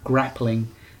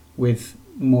with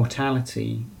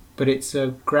mortality, but it's a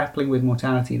grappling with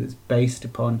mortality that's based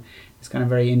upon this kind of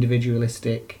very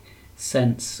individualistic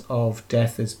sense of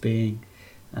death as being,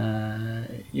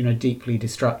 deeply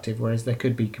destructive, whereas there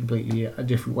could be completely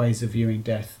different ways of viewing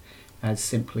death as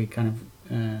simply kind of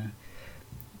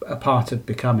a part of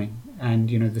becoming. And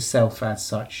the self as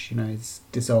such, is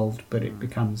dissolved, but it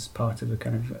becomes part of a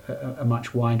kind of a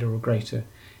much wider or greater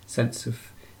sense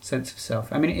of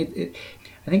self. I mean,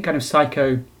 I think kind of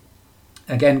Psycho,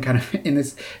 again, kind of in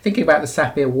this, thinking about the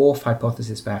Sapir-Whorf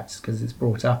hypothesis, perhaps because it's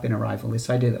brought up in Arrival,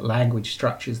 this idea that language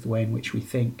structures the way in which we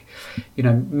think.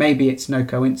 Maybe it's no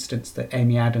coincidence that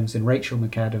Amy Adams and Rachel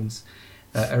McAdams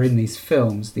are in these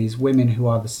films, these women who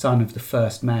are the son of the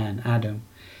first man, Adam.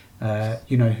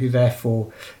 Who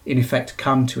therefore, in effect,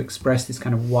 come to express this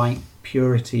kind of white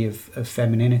purity of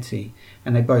femininity.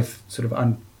 And they both sort of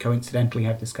uncoincidentally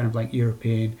have this kind of like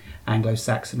European,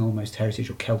 Anglo-Saxon almost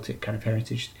heritage, or Celtic kind of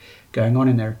heritage going on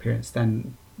in their appearance.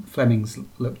 Then Fleming's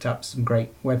looked up some great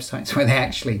websites where they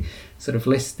actually sort of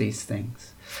list these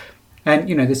things. And,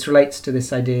 this relates to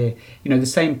this idea, the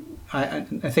same...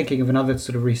 I'm thinking of another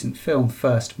sort of recent film,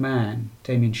 First Man,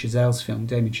 Damien Chazelle's film.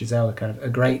 Damien Chazelle, a kind of a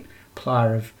great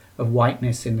plier of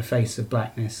whiteness in the face of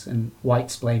blackness, and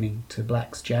white-splaining to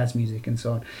blacks jazz music and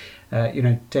so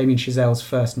on. Damien Chazelle's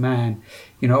First Man,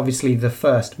 obviously the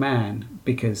first man,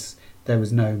 because there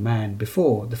was no man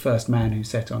before. The first man who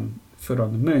set foot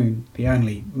on the moon, the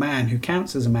only man who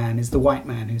counts as a man, is the white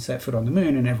man who set foot on the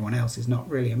moon, and everyone else is not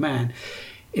really a man,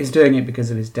 is doing it because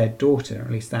of his dead daughter. Or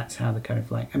at least that's how the kind of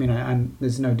like... I mean,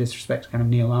 there's no disrespect to kind of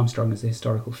Neil Armstrong as a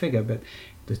historical figure, but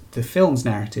the film's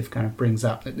narrative kind of brings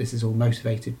up that this is all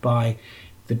motivated by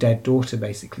the dead daughter,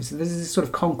 basically. So there's this sort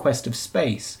of conquest of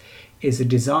space, is a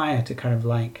desire to kind of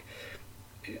like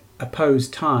oppose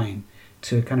time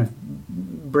to kind of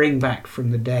bring back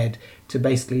from the dead, to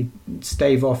basically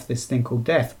stave off this thing called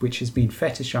death, which has been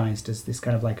fetishized as this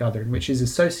kind of like other, and which is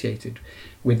associated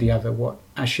with the other, what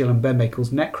Achille Mbembe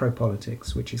calls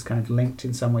necropolitics, which is kind of linked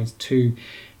in some ways to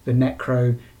the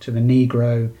necro, to the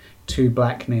negro, to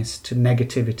blackness, to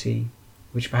negativity,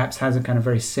 which perhaps has a kind of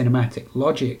very cinematic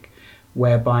logic,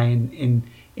 whereby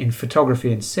in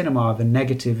photography and cinema, the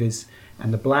negative is,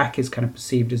 and the black is kind of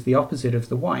perceived as the opposite of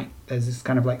the white. There's this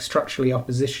kind of like structurally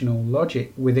oppositional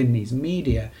logic within these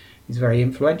media, these very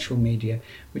influential media,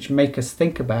 which make us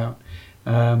think about,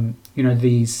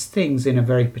 these things in a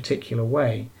very particular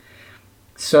way.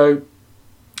 So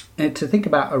to think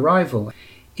about Arrival,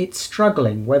 it's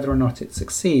struggling whether or not it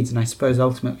succeeds, and I suppose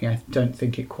ultimately I don't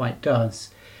think it quite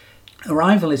does.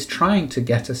 Arrival is trying to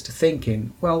get us to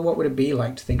thinking, well, what would it be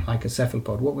like to think like a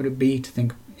cephalopod? What would it be to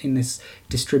think in this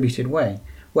distributed way?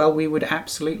 Well, we would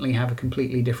absolutely have a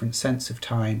completely different sense of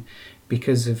time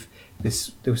because of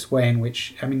this way in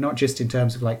which, I mean, not just in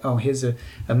terms of like, oh, here's a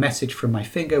message from my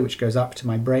finger which goes up to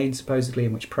my brain supposedly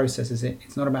and which processes it.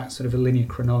 It's not about sort of a linear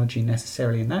chronology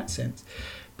necessarily in that sense,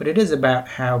 but it is about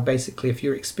how basically if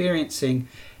you're experiencing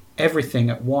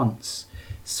everything at once,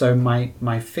 so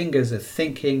my fingers are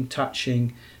thinking,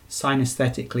 touching,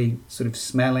 synesthetically sort of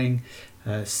smelling,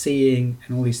 seeing,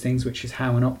 and all these things, which is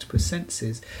how an octopus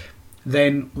senses,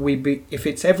 then if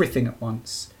it's everything at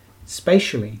once,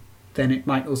 spatially, then it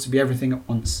might also be everything at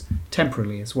once,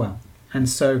 temporally as well. And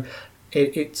so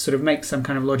it sort of makes some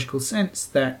kind of logical sense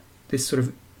that this sort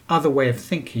of other way of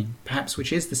thinking, perhaps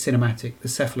which is the cinematic, the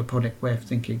cephalopodic way of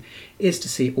thinking, is to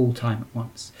see all time at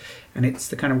once. And it's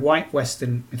the kind of white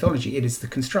Western mythology. It is the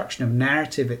construction of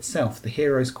narrative itself, the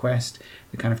hero's quest,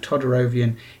 the kind of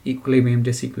Todorovian equilibrium,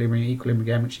 disequilibrium, equilibrium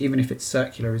again, which even if it's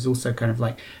circular is also kind of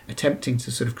like attempting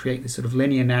to sort of create this sort of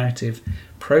linear narrative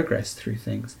progress through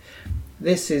things.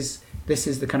 This is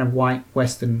the kind of white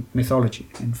Western mythology.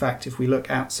 In fact, if we look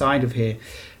outside of here,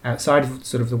 outside of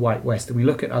sort of the white West, and we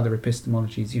look at other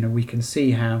epistemologies, we can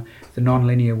see how the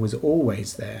non-linear was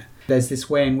always there. There's this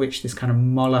way in which this kind of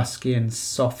molluscian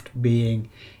soft being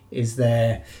is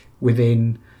there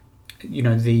within,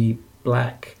 the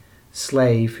black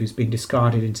slave who's been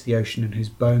discarded into the ocean and whose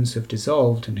bones have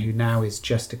dissolved and who now is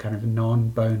just a kind of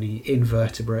non-bony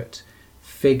invertebrate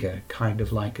figure, kind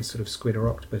of like a sort of squid or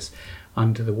octopus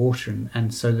under the water,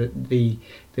 and so that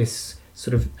this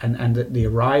sort of and that the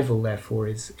arrival therefore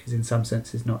is in some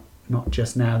senses not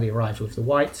just now the arrival of the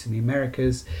whites in the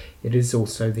Americas, it is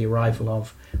also the arrival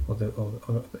of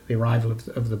the arrival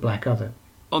of the black other.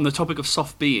 On the topic of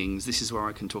soft beings, this is where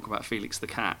I can talk about Felix the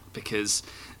cat, because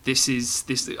this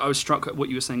I was struck at what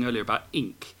you were saying earlier about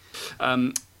ink.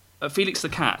 Felix the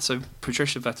cat, so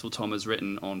Patricia Vettel-Tom has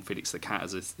written on Felix the cat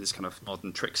as this kind of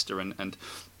modern trickster, and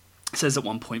says at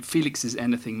one point, Felix is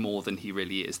anything more than he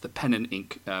really is, the pen and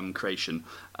ink creation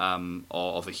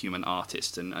of a human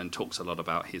artist, and talks a lot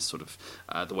about his sort of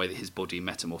the way that his body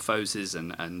metamorphoses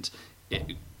and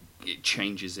it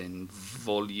changes in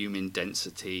volume, in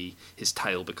density. His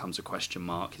tail becomes a question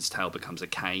mark, his tail becomes a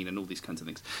cane, and all these kinds of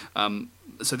things.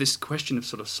 So this question of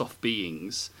sort of soft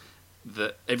beings,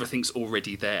 that everything's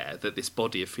already there, that this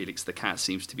body of Felix the cat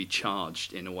seems to be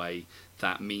charged in a way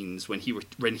that means when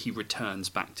he returns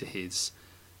back to his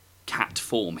cat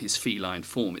form, his feline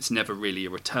form, it's never really a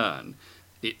return.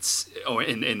 Or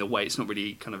in the way it's not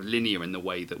really kind of linear in the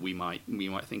way that we might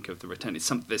think of the return.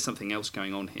 There's something else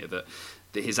going on here, that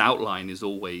his outline is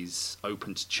always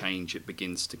open to change. It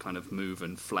begins to kind of move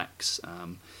and flex.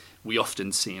 We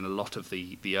often see in a lot of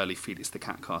the early Felix the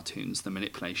Cat cartoons the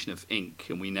manipulation of ink,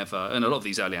 and a lot of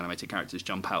these early animated characters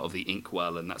jump out of the ink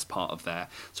well, and that's part of their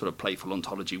sort of playful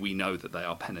ontology. We know that they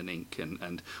are pen and ink,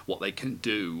 and what they can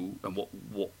do and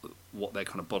what their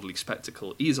kind of bodily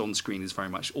spectacle is on screen is very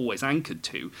much always anchored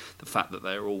to the fact that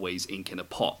they're always ink in a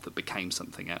pot that became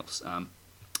something else.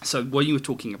 So when you were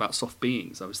talking about soft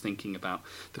beings, I was thinking about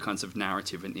the kinds of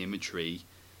narrative and imagery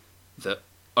that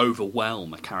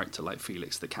overwhelm a character like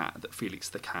Felix the Cat, that Felix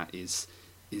the Cat is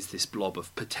this blob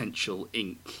of potential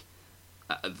ink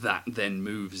that then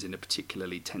moves in a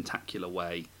particularly tentacular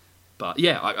way. But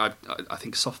yeah, I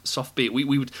think soft being,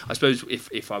 we would, I suppose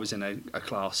if I was in a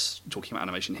class talking about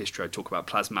animation history, I'd talk about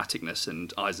plasmaticness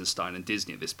and Eisenstein and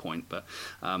Disney at this point, but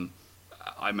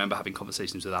I remember having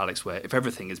conversations with Alex where if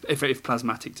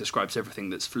plasmatic describes everything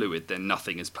that's fluid, then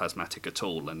nothing is plasmatic at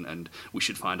all, and we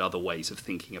should find other ways of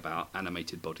thinking about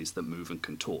animated bodies that move and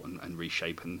contort and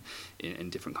reshape in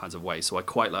different kinds of ways. So I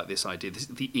quite like this idea.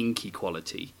 The inky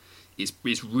quality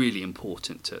is really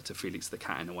important to Felix the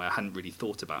Cat in a way I hadn't really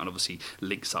thought about, and obviously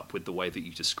links up with the way that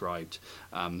you described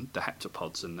the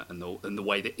heptapods and the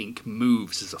way that ink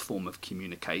moves as a form of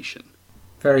communication.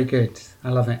 Very good. I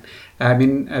love it. I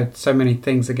mean, so many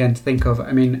things again to think of.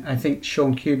 I mean, I think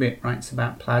Sean Cubitt writes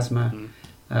about plasma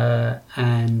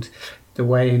and the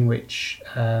way in which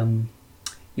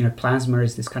plasma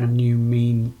is this kind of new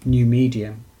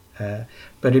medium.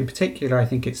 But in particular, I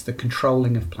think it's the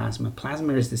controlling of plasma.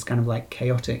 Plasma is this kind of like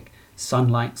chaotic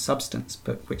sunlight substance,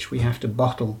 but which we have to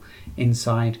bottle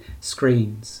inside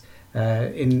screens.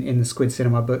 In the Squid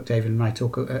Cinema book, David and I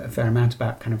talk a fair amount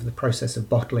about kind of the process of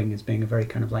bottling as being a very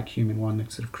kind of like human one.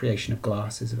 The sort of creation of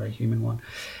glass is a very human one.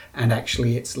 And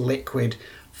actually it's liquid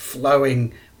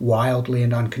flowing wildly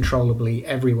and uncontrollably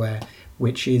everywhere,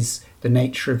 which is the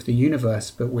nature of the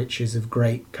universe, but which is of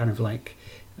great kind of like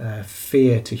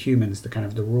fear to humans, the kind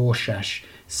of the Rorschach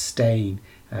stain,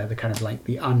 the kind of like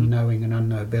the unknowing and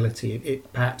unknowability.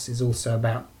 It perhaps is also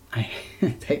about, I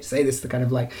hate to say this, the kind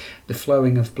of like the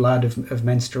flowing of blood of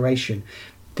menstruation,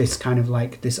 this kind of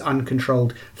like this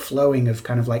uncontrolled flowing of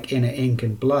kind of like inner ink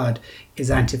and blood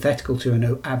is antithetical to and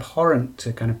abhorrent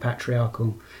to kind of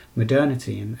patriarchal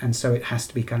modernity, and so it has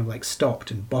to be kind of like stopped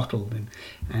and bottled,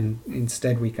 and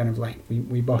instead we kind of like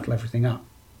we bottle everything up.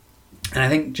 And I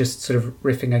think just sort of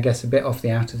riffing, I guess, a bit off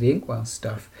the Out of the Inkwell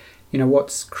stuff,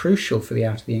 what's crucial for the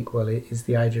Out of the Inkwell is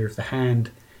the idea of the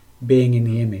hand being in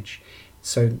the image.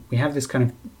 So we have this kind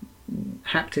of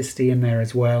hapticity in there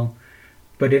as well,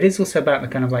 but it is also about the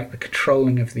kind of like the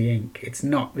controlling of the ink. It's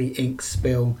not the ink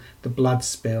spill, the blood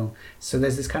spill. So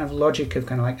there's this kind of logic of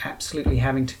kind of like absolutely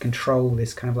having to control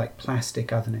this kind of like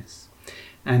plastic otherness,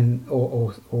 and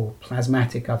or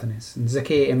plasmatic otherness. And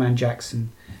Zakiya Iman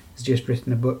Jackson has just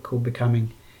written a book called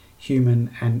Becoming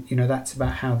Human, and that's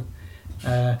about how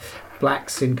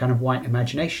blacks in kind of white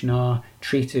imagination are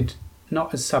treated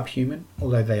not as subhuman,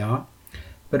 although they are,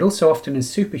 but also often as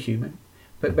superhuman.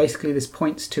 But basically this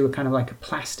points to a kind of like a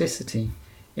plasticity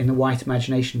in the white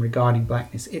imagination regarding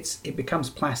blackness. It becomes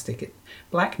plastic.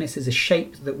 Blackness is a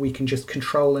shape that we can just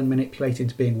control and manipulate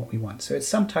into being what we want. So it's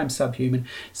sometimes subhuman,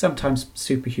 sometimes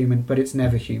superhuman, but it's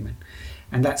never human.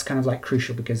 And that's kind of like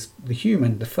crucial, because the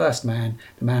human, the first man,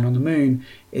 the man on the moon,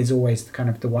 is always the kind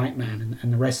of the white man,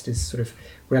 and the rest is sort of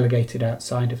relegated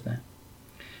outside of that.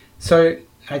 So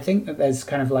I think that there's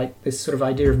kind of like this sort of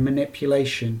idea of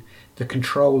manipulation, the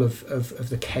control of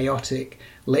the chaotic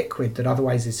liquid that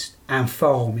otherwise is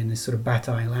informe in this sort of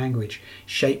Bataille language,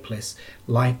 shapeless,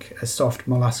 like a soft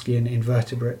molluscian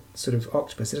invertebrate sort of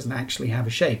octopus. It doesn't actually have a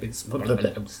shape. It's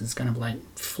this kind of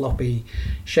like floppy,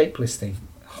 shapeless thing.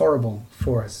 Horrible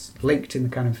for us, linked in the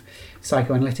kind of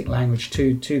psychoanalytic language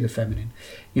to the feminine.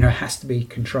 It has to be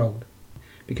controlled.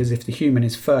 Because if the human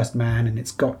is first man and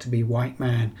it's got to be white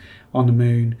man on the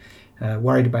moon,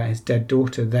 worried about his dead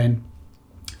daughter, then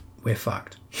we're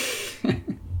fucked.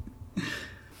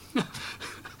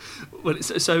 Well,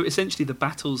 so essentially the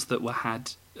battles that were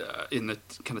had in the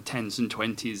kind of 10s and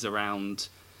 20s around,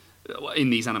 in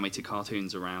these animated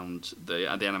cartoons, around the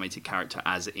animated character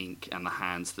as ink and the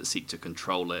hands that seek to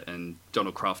control it, and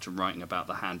Donald Crafton writing about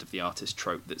the hand of the artist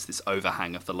trope that's this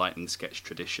overhang of the lightning sketch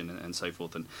tradition and so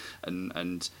forth,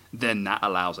 and then that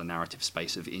allows a narrative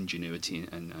space of ingenuity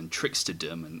and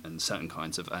tricksterdom and certain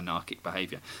kinds of anarchic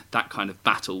behaviour. That kind of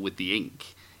battle with the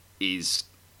ink is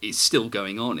still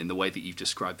going on in the way that you've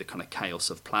described the kind of chaos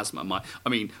of plasma.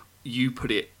 You put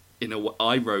it in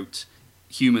I wrote,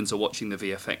 humans are watching the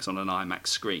VFX on an IMAX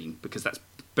screen, because that's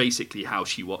basically how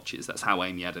she watches. That's how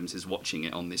Amy Adams is watching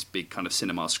it on this big kind of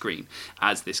cinema screen,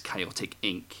 as this chaotic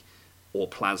ink or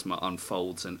plasma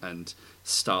unfolds and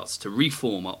starts to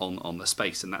reform on the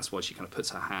space, and that's why she kind of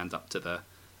puts her hand up to the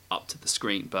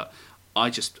screen. But I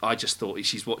just thought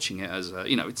she's watching it as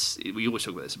we always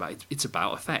talk about this it's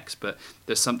about effects, but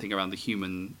there's something around the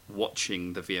human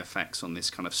watching the VFX on this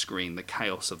kind of screen, the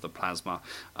chaos of the plasma,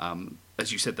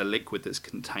 as you said, the liquid that's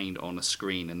contained on a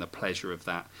screen, and the pleasure of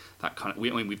that kind of.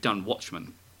 We've done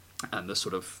Watchmen, and the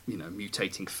sort of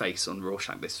mutating face on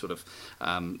Rorschach, this sort of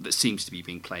that seems to be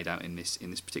being played out in this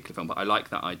particular film. But I like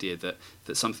that idea that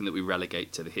something that we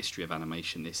relegate to the history of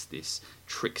animation, this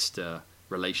trickster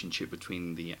relationship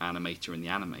between the animator and the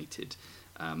animated,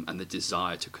 and the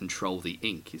desire to control the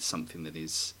ink is something that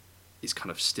is kind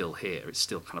of still here. It's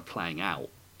still kind of playing out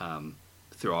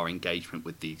through our engagement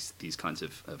with these kinds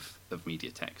of media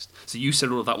text. So you said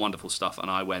all of that wonderful stuff, and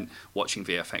I went watching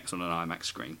VFX on an IMAX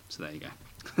screen. So there you go.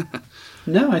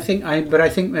 No, I think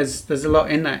there's a lot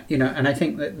in that, and I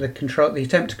think that the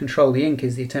attempt to control the ink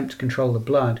is the attempt to control the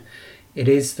blood. It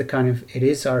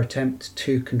is our attempt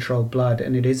to control blood,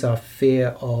 and it is our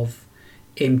fear of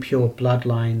impure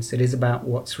bloodlines. It is about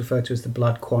what's referred to as the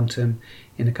blood quantum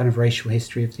in the kind of racial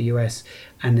history of the US,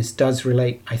 and this does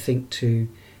relate, I think, to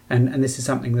and this is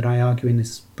something that I argue in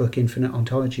this book, Infinite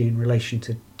Ontology, in relation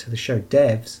to the show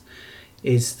Devs,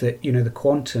 is that, the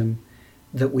quantum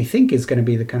that we think is going to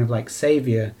be the kind of like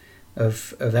savior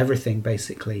of everything,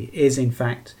 basically, is in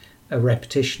fact a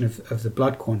repetition of the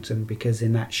blood quantum, because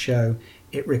in that show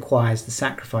it requires the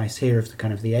sacrifice here of the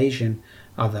kind of the Asian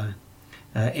other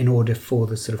in order for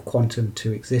the sort of quantum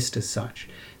to exist as such.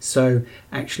 So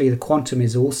actually the quantum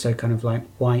is also kind of like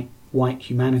white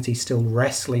humanity still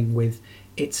wrestling with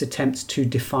its attempts to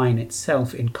define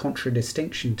itself in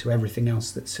contradistinction to everything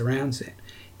else that surrounds it,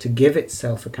 to give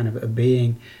itself a kind of a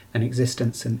being, an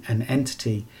existence, an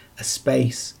entity, a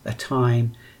space, a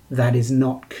time that is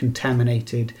not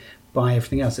contaminated by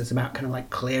everything else. It's about kind of like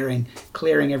clearing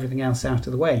everything else out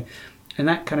of the way. And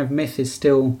that kind of myth is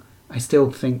still, I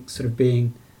still think, sort of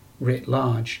being writ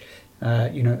large,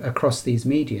 across these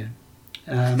media.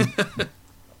 There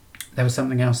was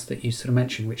something else that you sort of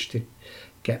mentioned which did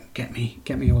get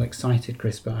me all excited,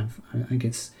 Chris, but I think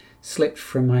it's slipped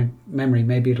from my memory.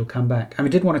 Maybe it'll come back. I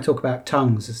did want to talk about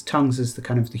tongues as the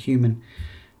kind of the human,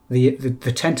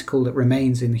 the tentacle that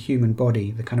remains in the human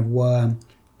body, the kind of worm,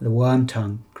 the worm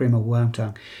tongue, Grima worm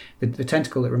tongue, the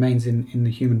tentacle that remains in the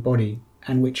human body,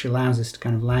 and which allows us to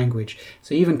kind of language.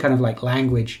 So even kind of like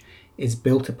language is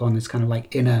built upon this kind of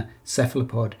like inner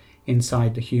cephalopod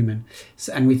inside the human.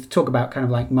 So, and we talk about kind of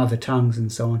like mother tongues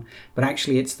and so on, but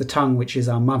actually it's the tongue which is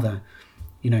our mother.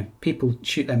 People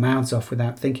shoot their mouths off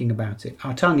without thinking about it.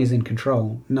 Our tongue is in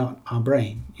control, not our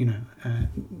brain.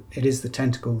 It is the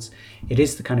tentacles. It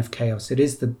is the kind of chaos. It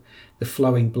is the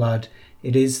flowing blood.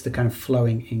 It is the kind of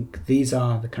flowing ink. These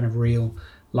are the kind of real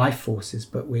life forces,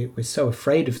 but we're so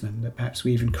afraid of them that perhaps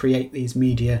we even create these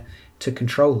media to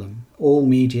control them. All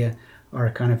media are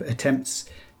a kind of attempts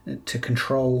to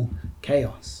control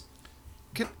chaos.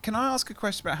 Can I ask a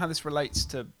question about how this relates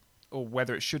to, or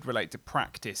whether it should relate to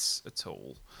practice at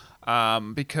all?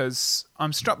 Because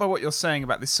I'm struck by what you're saying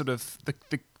about this sort of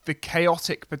the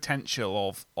chaotic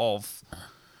potential of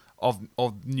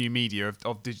new media,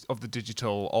 of the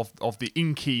digital, of the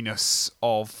inkiness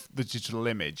of the digital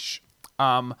image.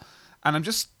 And I'm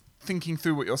just thinking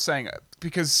through what you're saying,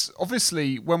 because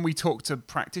obviously when we talk to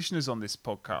practitioners on this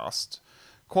podcast,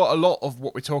 quite a lot of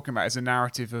what we're talking about is a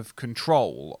narrative of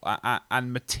control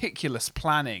and meticulous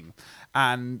planning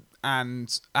and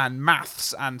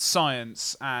maths and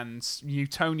science and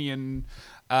Newtonian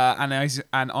and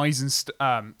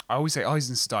Eisenstein. I always say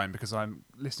Eisenstein because I'm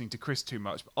listening to Chris too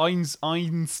much. But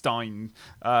Einstein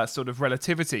sort of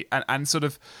relativity and sort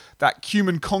of that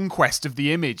human conquest of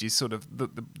the image is sort of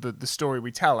the story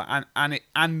we tell,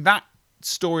 and that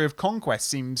story of conquest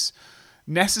seems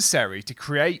necessary to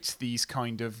create these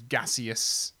kind of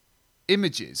gaseous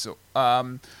images.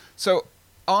 So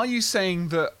are you saying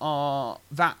that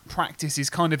that practice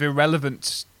is kind of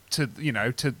irrelevant to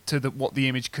what the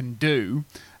image can do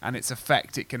and its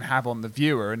effect it can have on the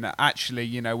viewer, and that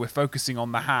actually we're focusing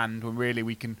on the hand when really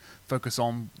we can focus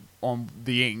on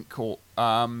the ink, or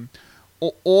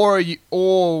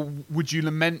would you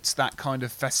lament that kind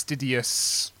of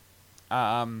fastidious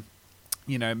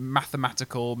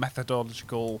mathematical,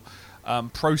 methodological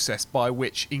process by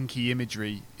which inky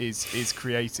imagery is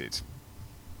created?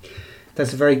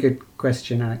 That's a very good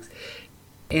question, Alex.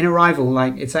 In Arrival,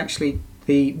 it's actually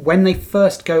when they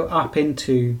first go up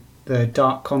into the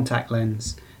dark contact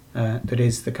lens that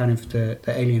is the kind of the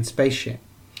alien spaceship.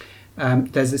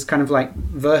 There's this kind of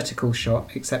vertical shot,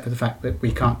 except for the fact that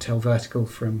we can't tell vertical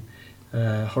from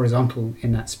horizontal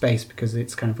in that space because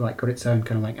it's kind of got its own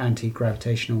kind of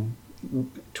anti-gravitational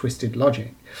twisted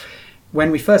logic.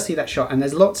 When we first see that shot, and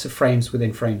there's lots of frames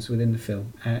within the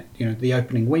film, the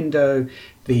opening window,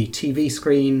 the TV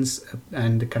screens,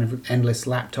 and the kind of endless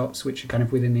laptops which are kind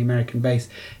of within the American base,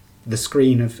 the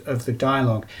screen of the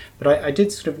dialogue. But I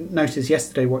did sort of notice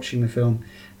yesterday watching the film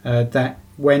that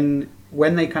when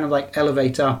they kind of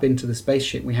elevate up into the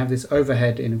spaceship, we have this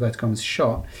overhead in inverted commas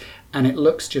shot, and it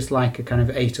looks just like a kind of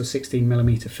 8 or 16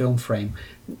 millimeter film frame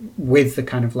with the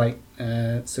kind of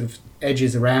sort of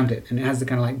edges around it, and it has the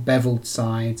kind of beveled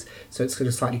sides, so it's sort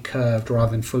of slightly curved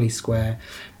rather than fully square.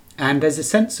 And there's a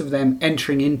sense of them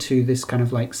entering into this kind of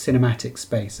cinematic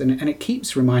space, and it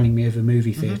keeps reminding me of a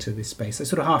movie theatre, this space. I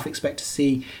sort of half expect to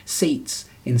see seats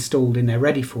installed in there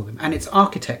ready for them. And its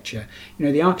architecture,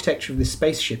 the architecture of this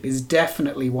spaceship is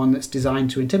definitely one that's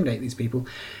designed to intimidate these people.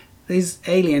 These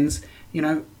aliens,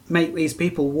 make these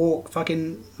people walk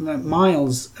fucking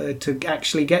miles to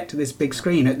actually get to this big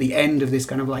screen at the end of this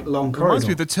kind of long corridor. Reminds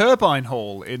me of the Turbine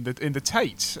Hall in the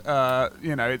Tate.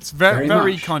 It's very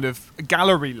much. Kind of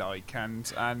gallery-like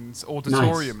and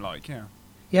auditorium-like. Yeah.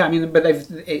 Yeah, I mean, but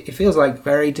it feels like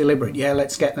very deliberate. Yeah,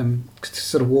 let's get them to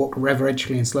sort of walk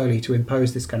reverentially and slowly to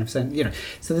impose this kind of sense.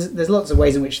 So there's lots of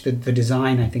ways in which the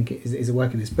design, I think, is a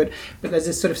work in this. But there's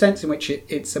this sort of sense in which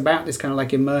it's about this kind of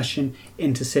like immersion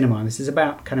into cinema. And this is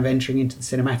about kind of entering into the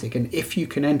cinematic. And if you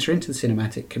can enter into the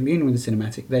cinematic, commune with the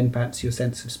cinematic, then perhaps your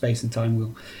sense of space and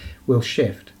time will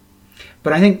shift.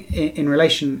 But I think in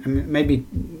relation, maybe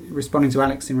responding to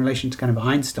Alex in relation to kind of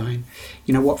Einstein,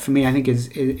 what for me I think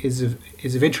is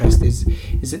of interest is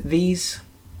that these,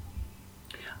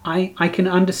 I can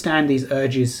understand these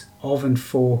urges of and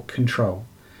for control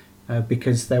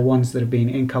because they're ones that have been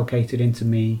inculcated into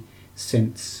me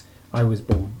since I was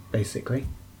born, basically,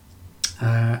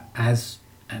 as,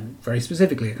 and very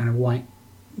specifically, a kind of white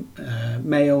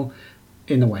male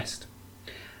in the West.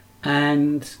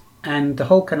 And the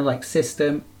whole kind of like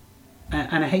system,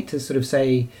 and I hate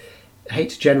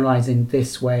to generalize in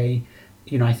this way.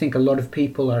 I think a lot of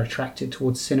people are attracted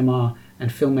towards cinema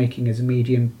and filmmaking as a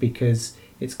medium because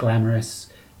it's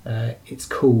glamorous, it's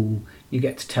cool. You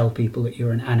get to tell people that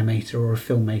you're an animator or a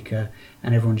filmmaker,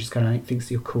 and everyone just kind of like thinks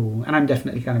you're cool. And I'm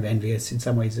definitely kind of envious in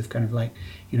some ways of kind of like,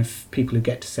 people who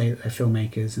get to say that they're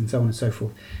filmmakers and so on and so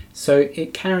forth. So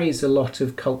it carries a lot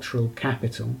of cultural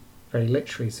capital. Very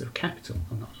literally sort of capital,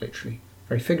 or not literally,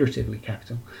 very figuratively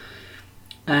capital.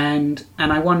 And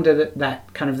I wonder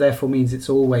that kind of therefore means it's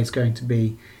always going to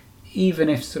be, even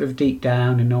if sort of deep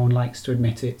down and no one likes to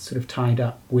admit it, sort of tied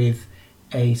up with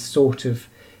a sort of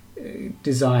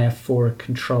desire for a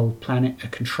controlled planet, a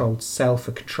controlled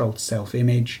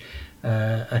self-image,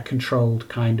 a controlled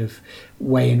kind of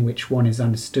way in which one is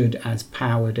understood as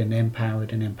powered and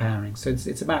empowered and empowering. So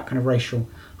it's about kind of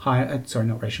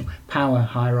power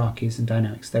hierarchies and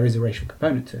dynamics. There is a racial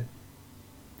component to it.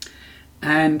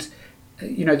 And,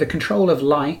 the control of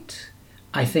light,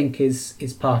 I think,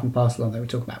 is part and parcel of that. We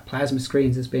talk about plasma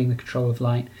screens as being the control of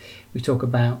light. We talk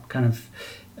about kind of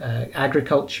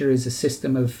agriculture as a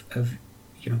system of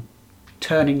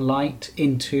turning light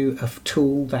into a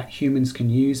tool that humans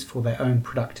can use for their own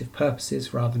productive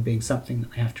purposes rather than being something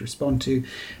that they have to respond to.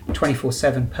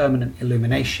 24/7 permanent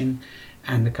illumination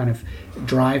and the kind of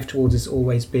drive towards us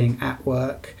always being at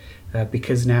work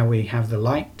because now we have the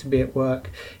light to be at work.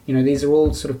 These are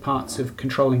all sort of parts of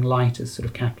controlling light as sort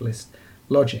of capitalist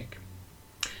logic.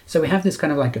 So we have this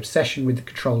kind of like obsession with the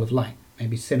control of light,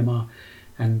 maybe cinema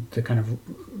and the kind of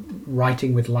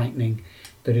writing with lightning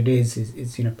that it is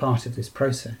part of this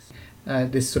process,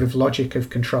 this sort of logic of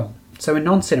control. So in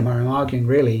non-cinema, I'm arguing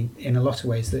really in a lot of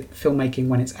ways that filmmaking,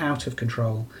 when it's out of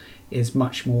control, is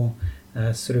much more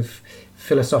sort of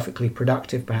philosophically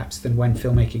productive perhaps than when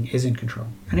filmmaking is in control.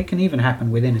 And it can even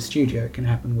happen within a studio, it can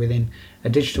happen within a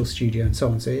digital studio and so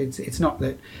on. So it's not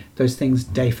that those things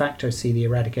de facto see the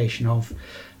eradication of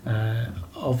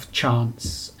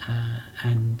chance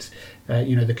and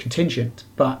the contingent,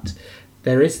 but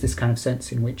there is this kind of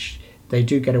sense in which they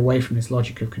do get away from this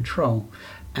logic of control.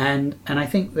 And I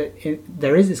think that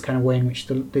there is this kind of way in which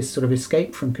this sort of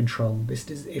escape from control,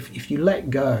 if you let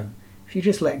go, if you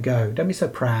just let go, don't be so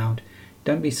proud,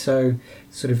 don't be so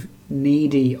sort of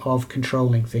needy of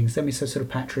controlling things, don't be so sort of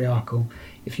patriarchal.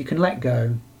 If you can let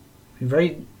go,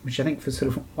 which I think for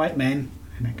sort of white men,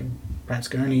 and I can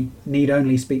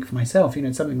only speak for myself,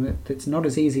 it's something that's not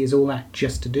as easy as all that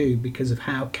just to do because of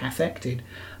how cathected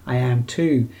I am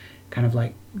to kind of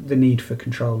like the need for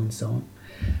control and so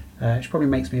on. Which probably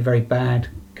makes me a very bad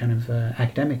kind of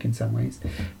academic in some ways,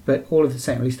 but all of the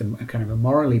same, at least a kind of a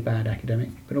morally bad academic,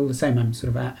 but all the same I'm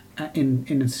sort of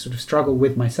in a sort of struggle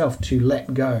with myself to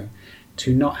let go,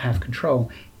 to not have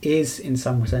control, is in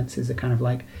some senses a kind of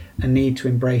like a need to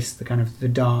embrace the kind of the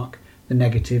dark, the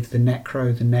negative, the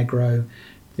necro, the negro,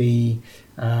 the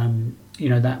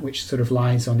that which sort of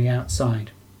lies on the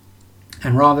outside.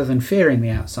 And rather than fearing the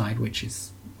outside, which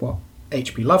is what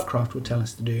H.P. Lovecraft would tell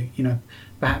us to do,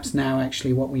 perhaps now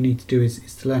actually what we need to do is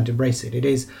to learn to embrace it. It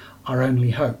is our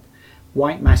only hope.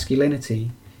 White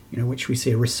masculinity, which we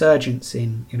see a resurgence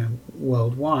in,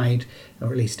 worldwide,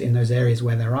 or at least in those areas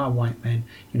where there are white men,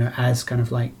 as kind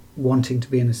of like wanting to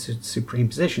be in the supreme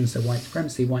position, so white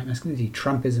supremacy, white masculinity,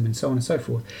 Trumpism, and so on and so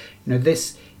forth.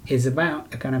 This is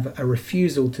about a kind of a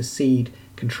refusal to cede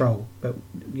control, but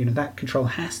that control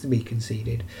has to be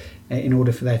conceded in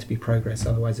order for there to be progress.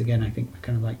 Otherwise, again, I think we're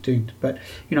kind of like doomed. But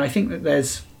I think that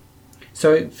there's,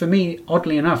 so for me,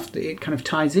 oddly enough, it kind of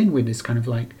ties in with this kind of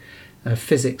like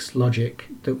physics logic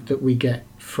that we get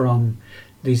from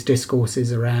these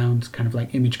discourses around kind of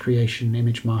like image creation,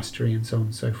 image mastery, and so on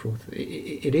and so forth.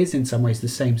 It is in some ways the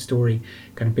same story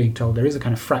kind of being told. There is a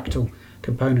kind of fractal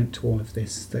component to all of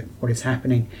this, that what is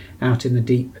happening out in the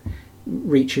deep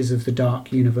reaches of the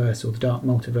dark universe or the dark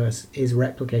multiverse is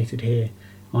replicated here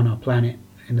on our planet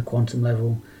in the quantum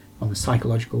level, on the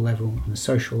psychological level, on the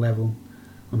social level,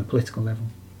 on the political level.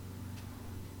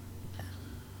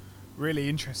 Really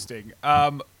interesting.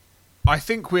 I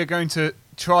think we're going to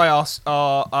try our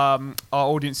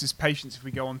audience's patience if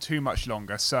we go on too much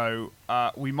longer. So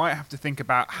we might have to think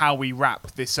about how we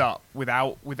wrap this up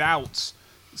without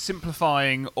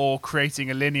simplifying or creating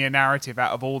a linear narrative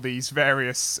out of all these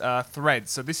various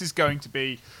threads. So this is going to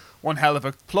be one hell of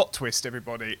a plot twist,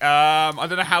 everybody. I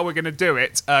don't know how we're going to do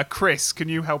it. Chris, can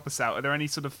you help us out? Are there any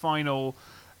sort of final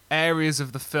areas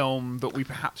of the film that we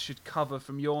perhaps should cover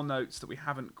from your notes that we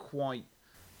haven't quite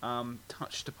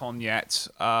touched upon yet,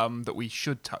 that we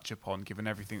should touch upon given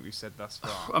everything we've said thus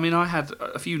far? I mean, I had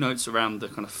a few notes around the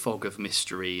kind of fog of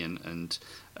mystery and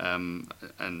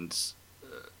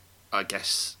I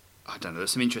guess, I don't know,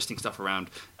 there's some interesting stuff around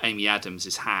Amy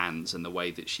Adams' hands and the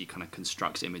way that she kind of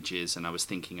constructs images, and I was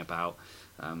thinking about,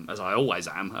 as I always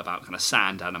am, about kind of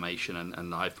sand animation and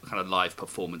live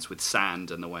performance with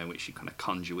sand and the way in which you kind of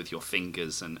conjure with your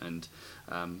fingers and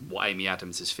what Amy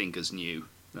Adams' fingers knew.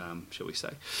 Shall we say?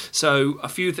 So a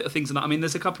few things. I mean,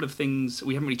 there's a couple of things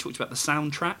we haven't really talked about. The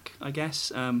soundtrack, I guess.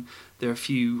 There are a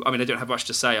few. I mean, I don't have much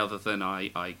to say other than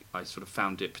I sort of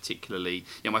found it particularly.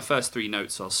 My first three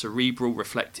notes are cerebral,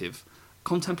 reflective,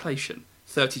 contemplation.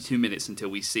 32 minutes until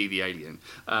we see the alien.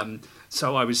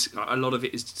 So a lot of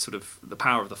it is sort of the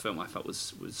power of the film. I felt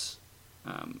was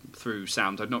through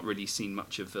sound. I'd not really seen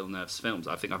much of Villeneuve's films.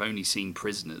 I think I've only seen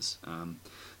Prisoners.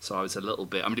 So I was a little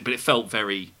bit. I mean, but it felt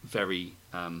very, very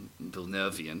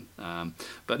Villeneuvian.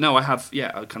 But no, I have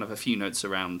kind of a few notes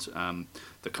around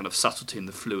the kind of subtlety and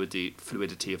the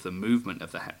fluidity of the movement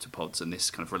of the heptapods and this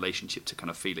kind of relationship to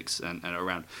kind of Felix and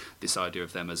around this idea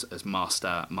of them as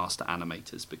master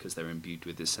animators, because they're imbued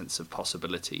with this sense of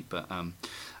possibility. But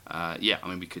I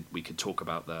mean, we could talk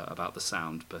about the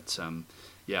sound, but I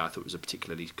thought it was a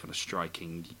particularly kind of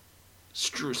striking.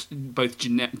 Both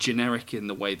generic in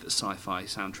the way that sci-fi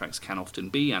soundtracks can often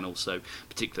be, and also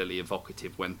particularly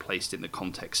evocative when placed in the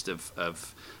context of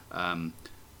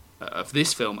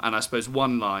this film. And I suppose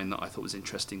one line that I thought was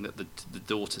interesting that the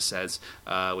daughter says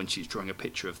when she's drawing a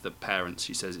picture of the parents,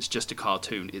 she says, "It's just a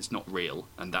cartoon; it's not real,"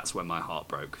 and that's when my heart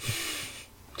broke.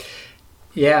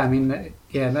 Yeah, I mean,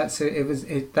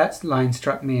 that line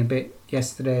struck me a bit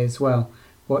yesterday as well,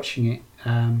 watching it.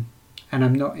 And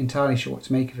I'm not entirely sure what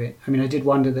to make of it. I mean, I did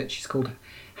wonder that she's called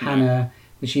Hannah,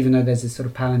 which, even though there's this sort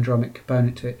of palindromic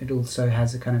component to it, it also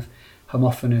has a kind of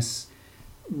homophonous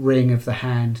ring of the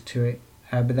hand to it.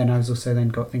 But then I was also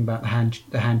got thinking about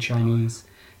the hand Chinese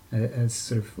as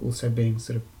sort of also being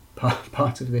sort of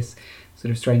part of this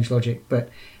sort of strange logic. But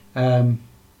I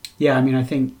mean, I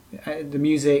think the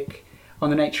music On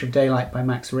the Nature of Daylight by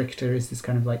Max Richter is this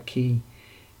kind of like key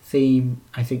theme.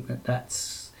 I think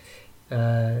that's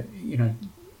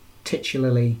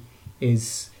titularly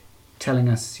is telling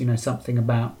us, something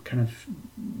about kind of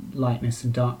lightness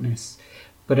and darkness.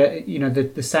 But,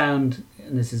 the sound,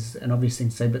 and this is an obvious thing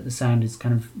to say, but the sound is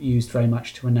kind of used very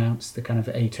much to announce the kind of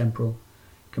atemporal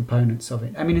components of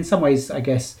it. I mean, in some ways, I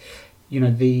guess,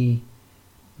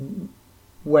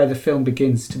 where the film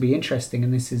begins to be interesting,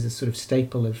 and this is a sort of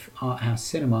staple of art house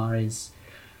cinema, is,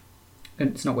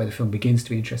 and it's not where the film begins to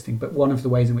be interesting, but one of the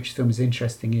ways in which the film is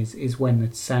interesting is when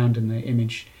the sound and the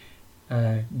image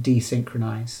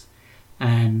desynchronize,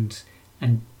 and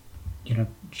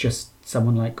just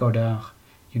someone like Godard,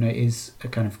 is a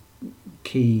kind of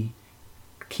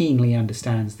keenly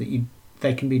understands that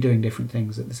they can be doing different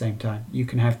things at the same time. You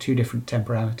can have two different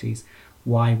temporalities.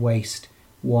 Why waste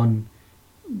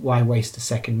a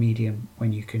second medium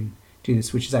when you can do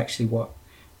this? Which is actually what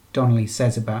Donnelly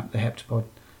says about the heptapod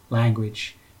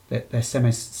language, that their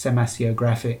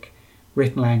semasiographic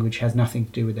written language has nothing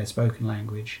to do with their spoken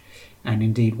language, and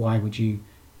indeed, why would you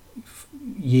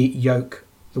yoke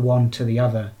the one to the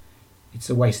other? It's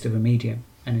a waste of a medium,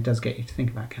 and it does get you to think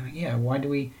about why do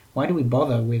we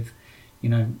bother with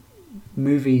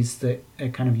movies that are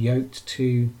kind of yoked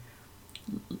to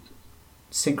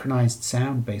synchronized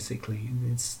sound? Basically,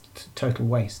 it's total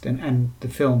waste. And the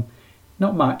film,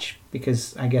 not much,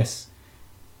 because I guess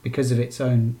because of its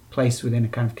own place within a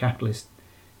kind of capitalist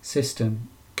system,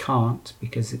 can't,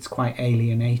 because it's quite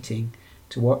alienating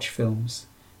to watch films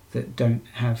that don't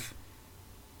have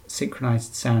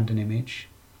synchronized sound and image.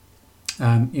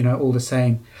 All the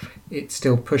same, it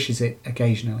still pushes it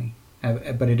occasionally,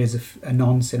 but it is a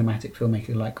non-cinematic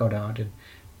filmmaker like Godard and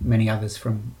many others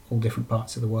from all different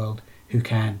parts of the world who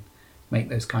can make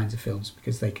those kinds of films,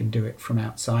 because they can do it from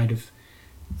outside of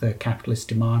the capitalist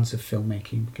demands of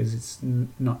filmmaking, because it's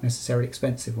not necessarily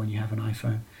expensive when you have an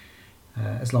iPhone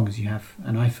as long as you have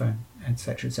an iPhone,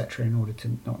 etc., in order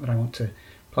to, not that I want to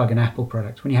plug an Apple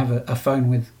product. When you have a phone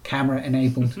with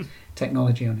camera-enabled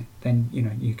technology on it, then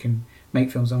you can make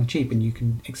films on cheap and you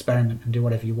can experiment and do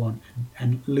whatever you want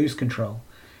and lose control.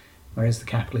 Whereas the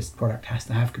capitalist product has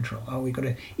to have control. We've got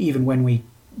to, even when we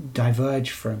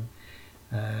diverge from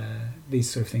these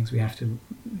sort of things, we have to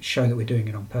show that we're doing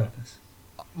it on purpose.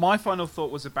 My final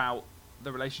thought was about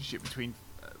the relationship between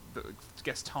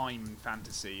time and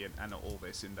fantasy and all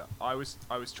this, in that I was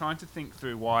trying to think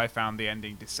through why I found the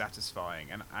ending dissatisfying,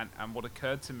 and what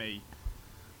occurred to me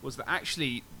was that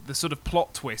actually the sort of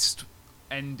plot twist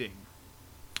ending,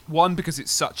 one, because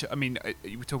it's such a, I mean,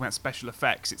 you were talking about special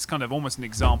effects, it's kind of almost an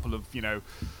example of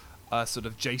sort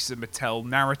of Jason Mattel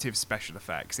narrative special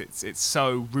effects. It's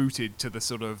so rooted to the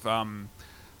sort of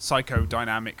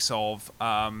psychodynamics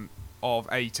of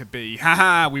A to B.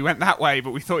 Haha, we went that way,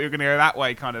 but we thought you were going to go that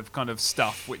way. Kind of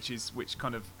stuff, which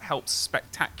kind of helps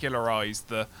spectacularize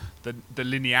the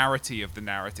linearity of the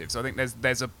narrative. So I think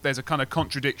there's a kind of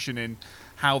contradiction in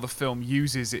how the film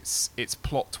uses its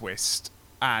plot twist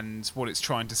and what it's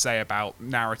trying to say about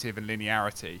narrative and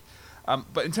linearity.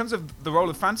 But in terms of the role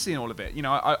of fantasy in all of it,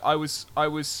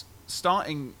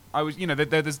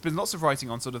 there's been lots of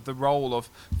writing on sort of the role of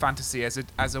fantasy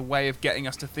as a way of getting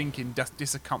us to think in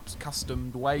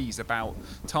disaccustomed ways about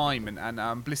time,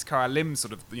 and Bliss Kara Lim's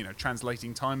sort of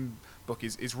translating time book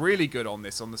is really good on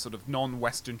this, on the sort of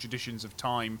non-Western traditions of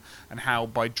time, and how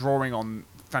by drawing on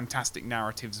fantastic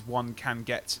narratives one can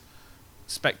get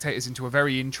spectators into a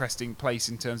very interesting place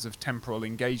in terms of temporal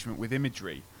engagement with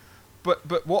imagery.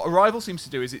 But what Arrival seems to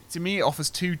do is, to me, it offers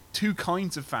two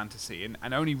kinds of fantasy,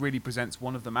 and only really presents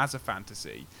one of them as a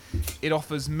fantasy. It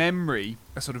offers memory,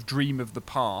 a sort of dream of the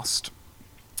past,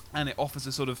 and it offers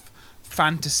a sort of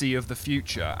fantasy of the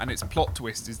future. And its plot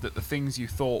twist is that the things you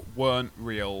thought weren't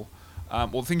real, or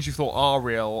the things you thought are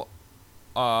real,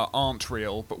 aren't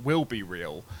real, but will be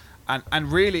real.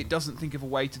 And really, it doesn't think of a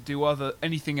way to do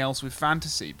anything else with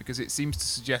fantasy, because it seems to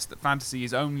suggest that fantasy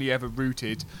is only ever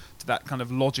rooted to that kind of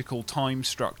logical time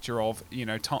structure of,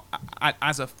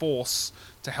 as a force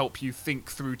to help you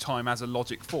think through time as a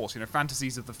logic force.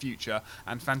 Fantasies of the future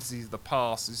and fantasies of the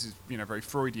past, this is, very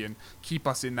Freudian, keep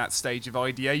us in that stage of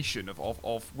ideation of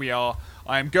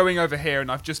I am going over here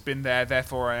and I've just been there,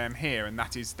 therefore I am here, and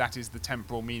that is the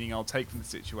temporal meaning I'll take from the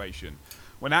situation.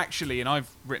 When actually, and I've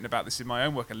written about this in my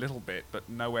own work a little bit, but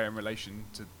nowhere in relation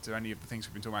to any of the things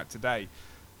we've been talking about today,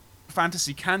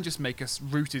 fantasy can just make us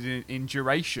rooted in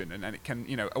duration, and it can,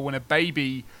 when a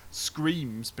baby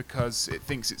screams because it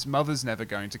thinks its mother's never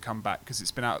going to come back because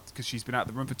she's been out of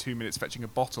the room for 2 minutes fetching a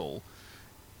bottle,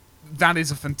 that is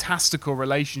a fantastical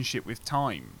relationship with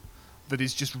time that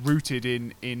is just rooted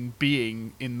in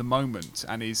being in the moment,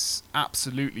 and is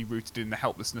absolutely rooted in the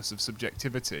helplessness of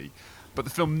subjectivity. But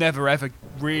the film never ever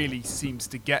really seems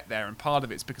to get there, and part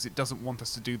of it's because it doesn't want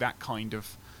us to do that kind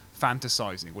of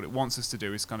fantasizing. What it wants us to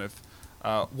do is kind of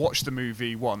watch the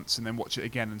movie once and then watch it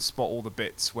again and spot all the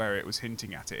bits where it was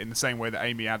hinting at it, in the same way that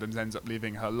Amy Adams ends up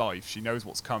living her life. She knows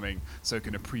what's coming, so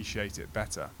can appreciate it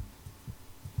better.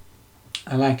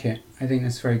 I like it. I think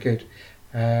that's very good.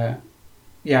 The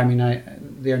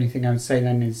only thing I would say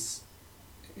then is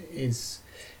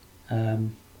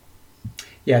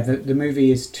the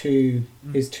movie is too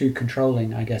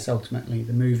controlling, I guess. Ultimately,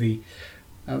 the movie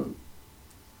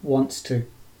wants to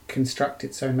construct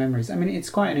its own memories. I mean, it's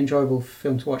quite an enjoyable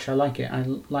film to watch. I like it. I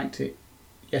liked it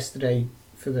yesterday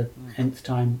for the nth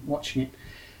time watching it.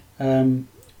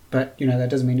 But that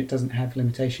doesn't mean it doesn't have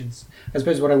limitations. I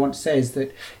suppose what I want to say is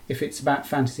that if it's about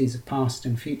fantasies of past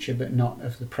and future, but not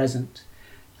of the present,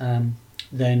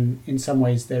 then in some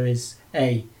ways there is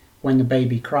when the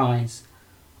baby cries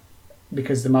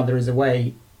because the mother is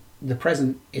away, the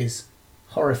present is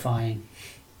horrifying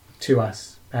to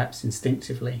us, perhaps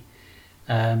instinctively,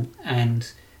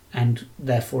 and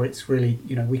therefore it's really,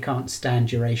 we can't stand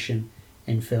duration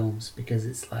in films because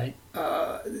it's like,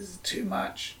 this is too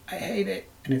much, I hate it.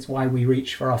 And it's why we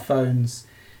reach for our phones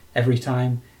every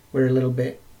time we're a little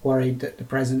bit worried that the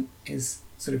present is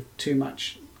sort of too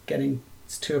much,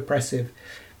 it's too oppressive,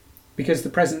 because the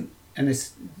present, and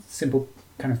this simple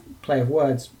kind of play of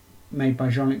words made by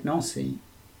Jean-Luc Nancy,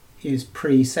 is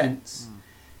pre-sense.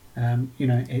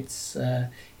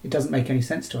 It doesn't make any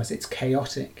sense to us. It's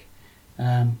chaotic.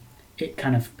 It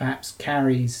kind of perhaps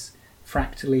carries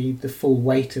fractally the full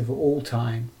weight of all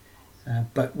time,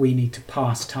 but we need to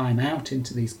pass time out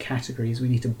into these categories. We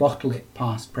need to bottle it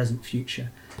past, present, future,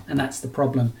 and that's the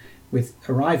problem with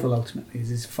Arrival. Ultimately,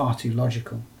 is it's far too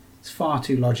logical. It's far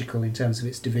too logical in terms of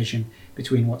its division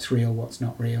between what's real, what's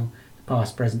not real, the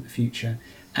past, present, the future.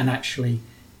 And actually,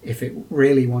 if it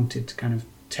really wanted to kind of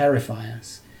terrify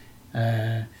us,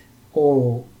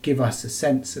 or give us a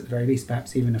sense, at the very least,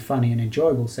 perhaps even a funny and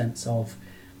enjoyable sense of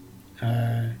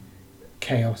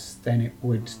chaos, then it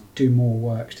would do more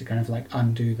work to kind of like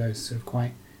undo those sort of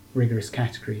quite rigorous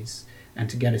categories and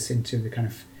to get us into the kind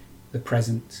of the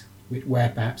present, where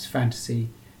perhaps fantasy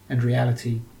and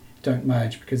reality don't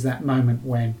merge. Because that moment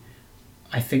when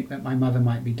I think that my mother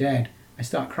might be dead, I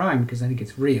start crying because I think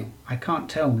it's real. I can't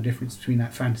tell the difference between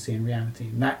that fantasy and reality,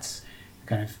 and that's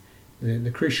kind of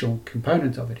the crucial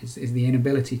component of it is the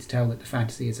inability to tell that the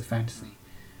fantasy is a fantasy.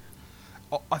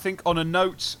 I think on a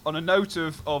note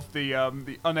of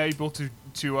the unable to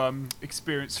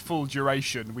experience full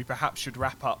duration, we perhaps should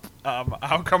wrap up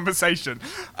our conversation.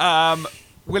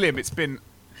 William, it's been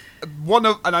one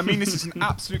of, and I mean this is an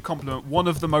absolute compliment, one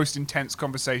of the most intense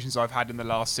conversations I've had in the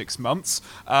last 6 months,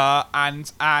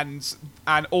 and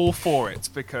all for it,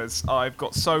 because I've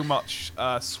got so much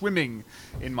swimming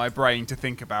in my brain to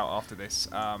think about after this,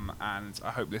 and I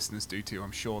hope listeners do too.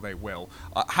 I'm sure they will.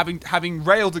 Having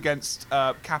railed against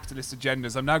capitalist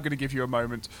agendas, I'm now going to give you a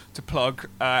moment to plug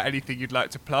anything you'd like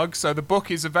to plug. So the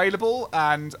book is available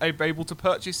and able to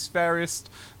purchase various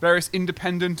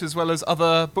independent as well as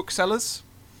other booksellers.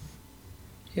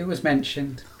 It was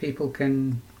mentioned. People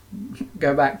can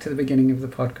go back to the beginning of the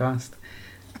podcast.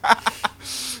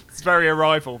 It's very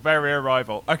arrival.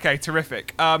 Okay,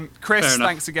 terrific. Chris,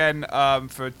 thanks again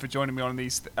for joining me on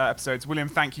these episodes. William,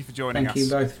 thank you for joining us. Thank you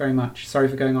both very much. Sorry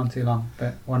for going on too long,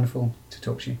 but wonderful to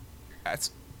talk to you.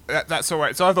 That's all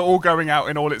right. It's either all going out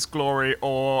in all its glory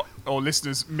or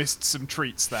listeners missed some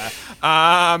treats there.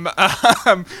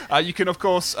 You can, of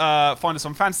course, find us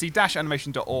on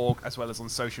fantasy-animation.org as well as on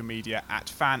social media at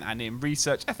FanAnim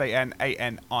Research,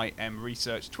 FANANIM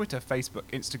Research, Twitter, Facebook,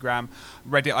 Instagram,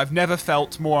 Reddit. I've never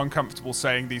felt more uncomfortable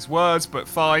saying these words, but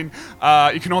fine.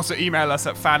 You can also email us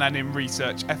at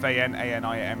fananimresearch,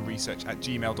 FANANIM Research at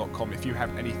gmail.com if you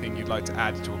have anything you'd like to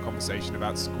add to a conversation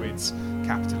about squids,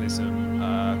 capitalism,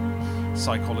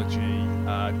 psychology,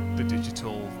 the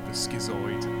digital, the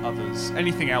schizoid, others,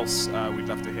 anything else, we'd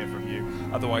love to hear from you.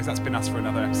 Otherwise, that's been us for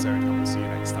another episode, and we'll see you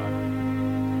next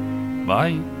time.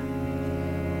 Bye.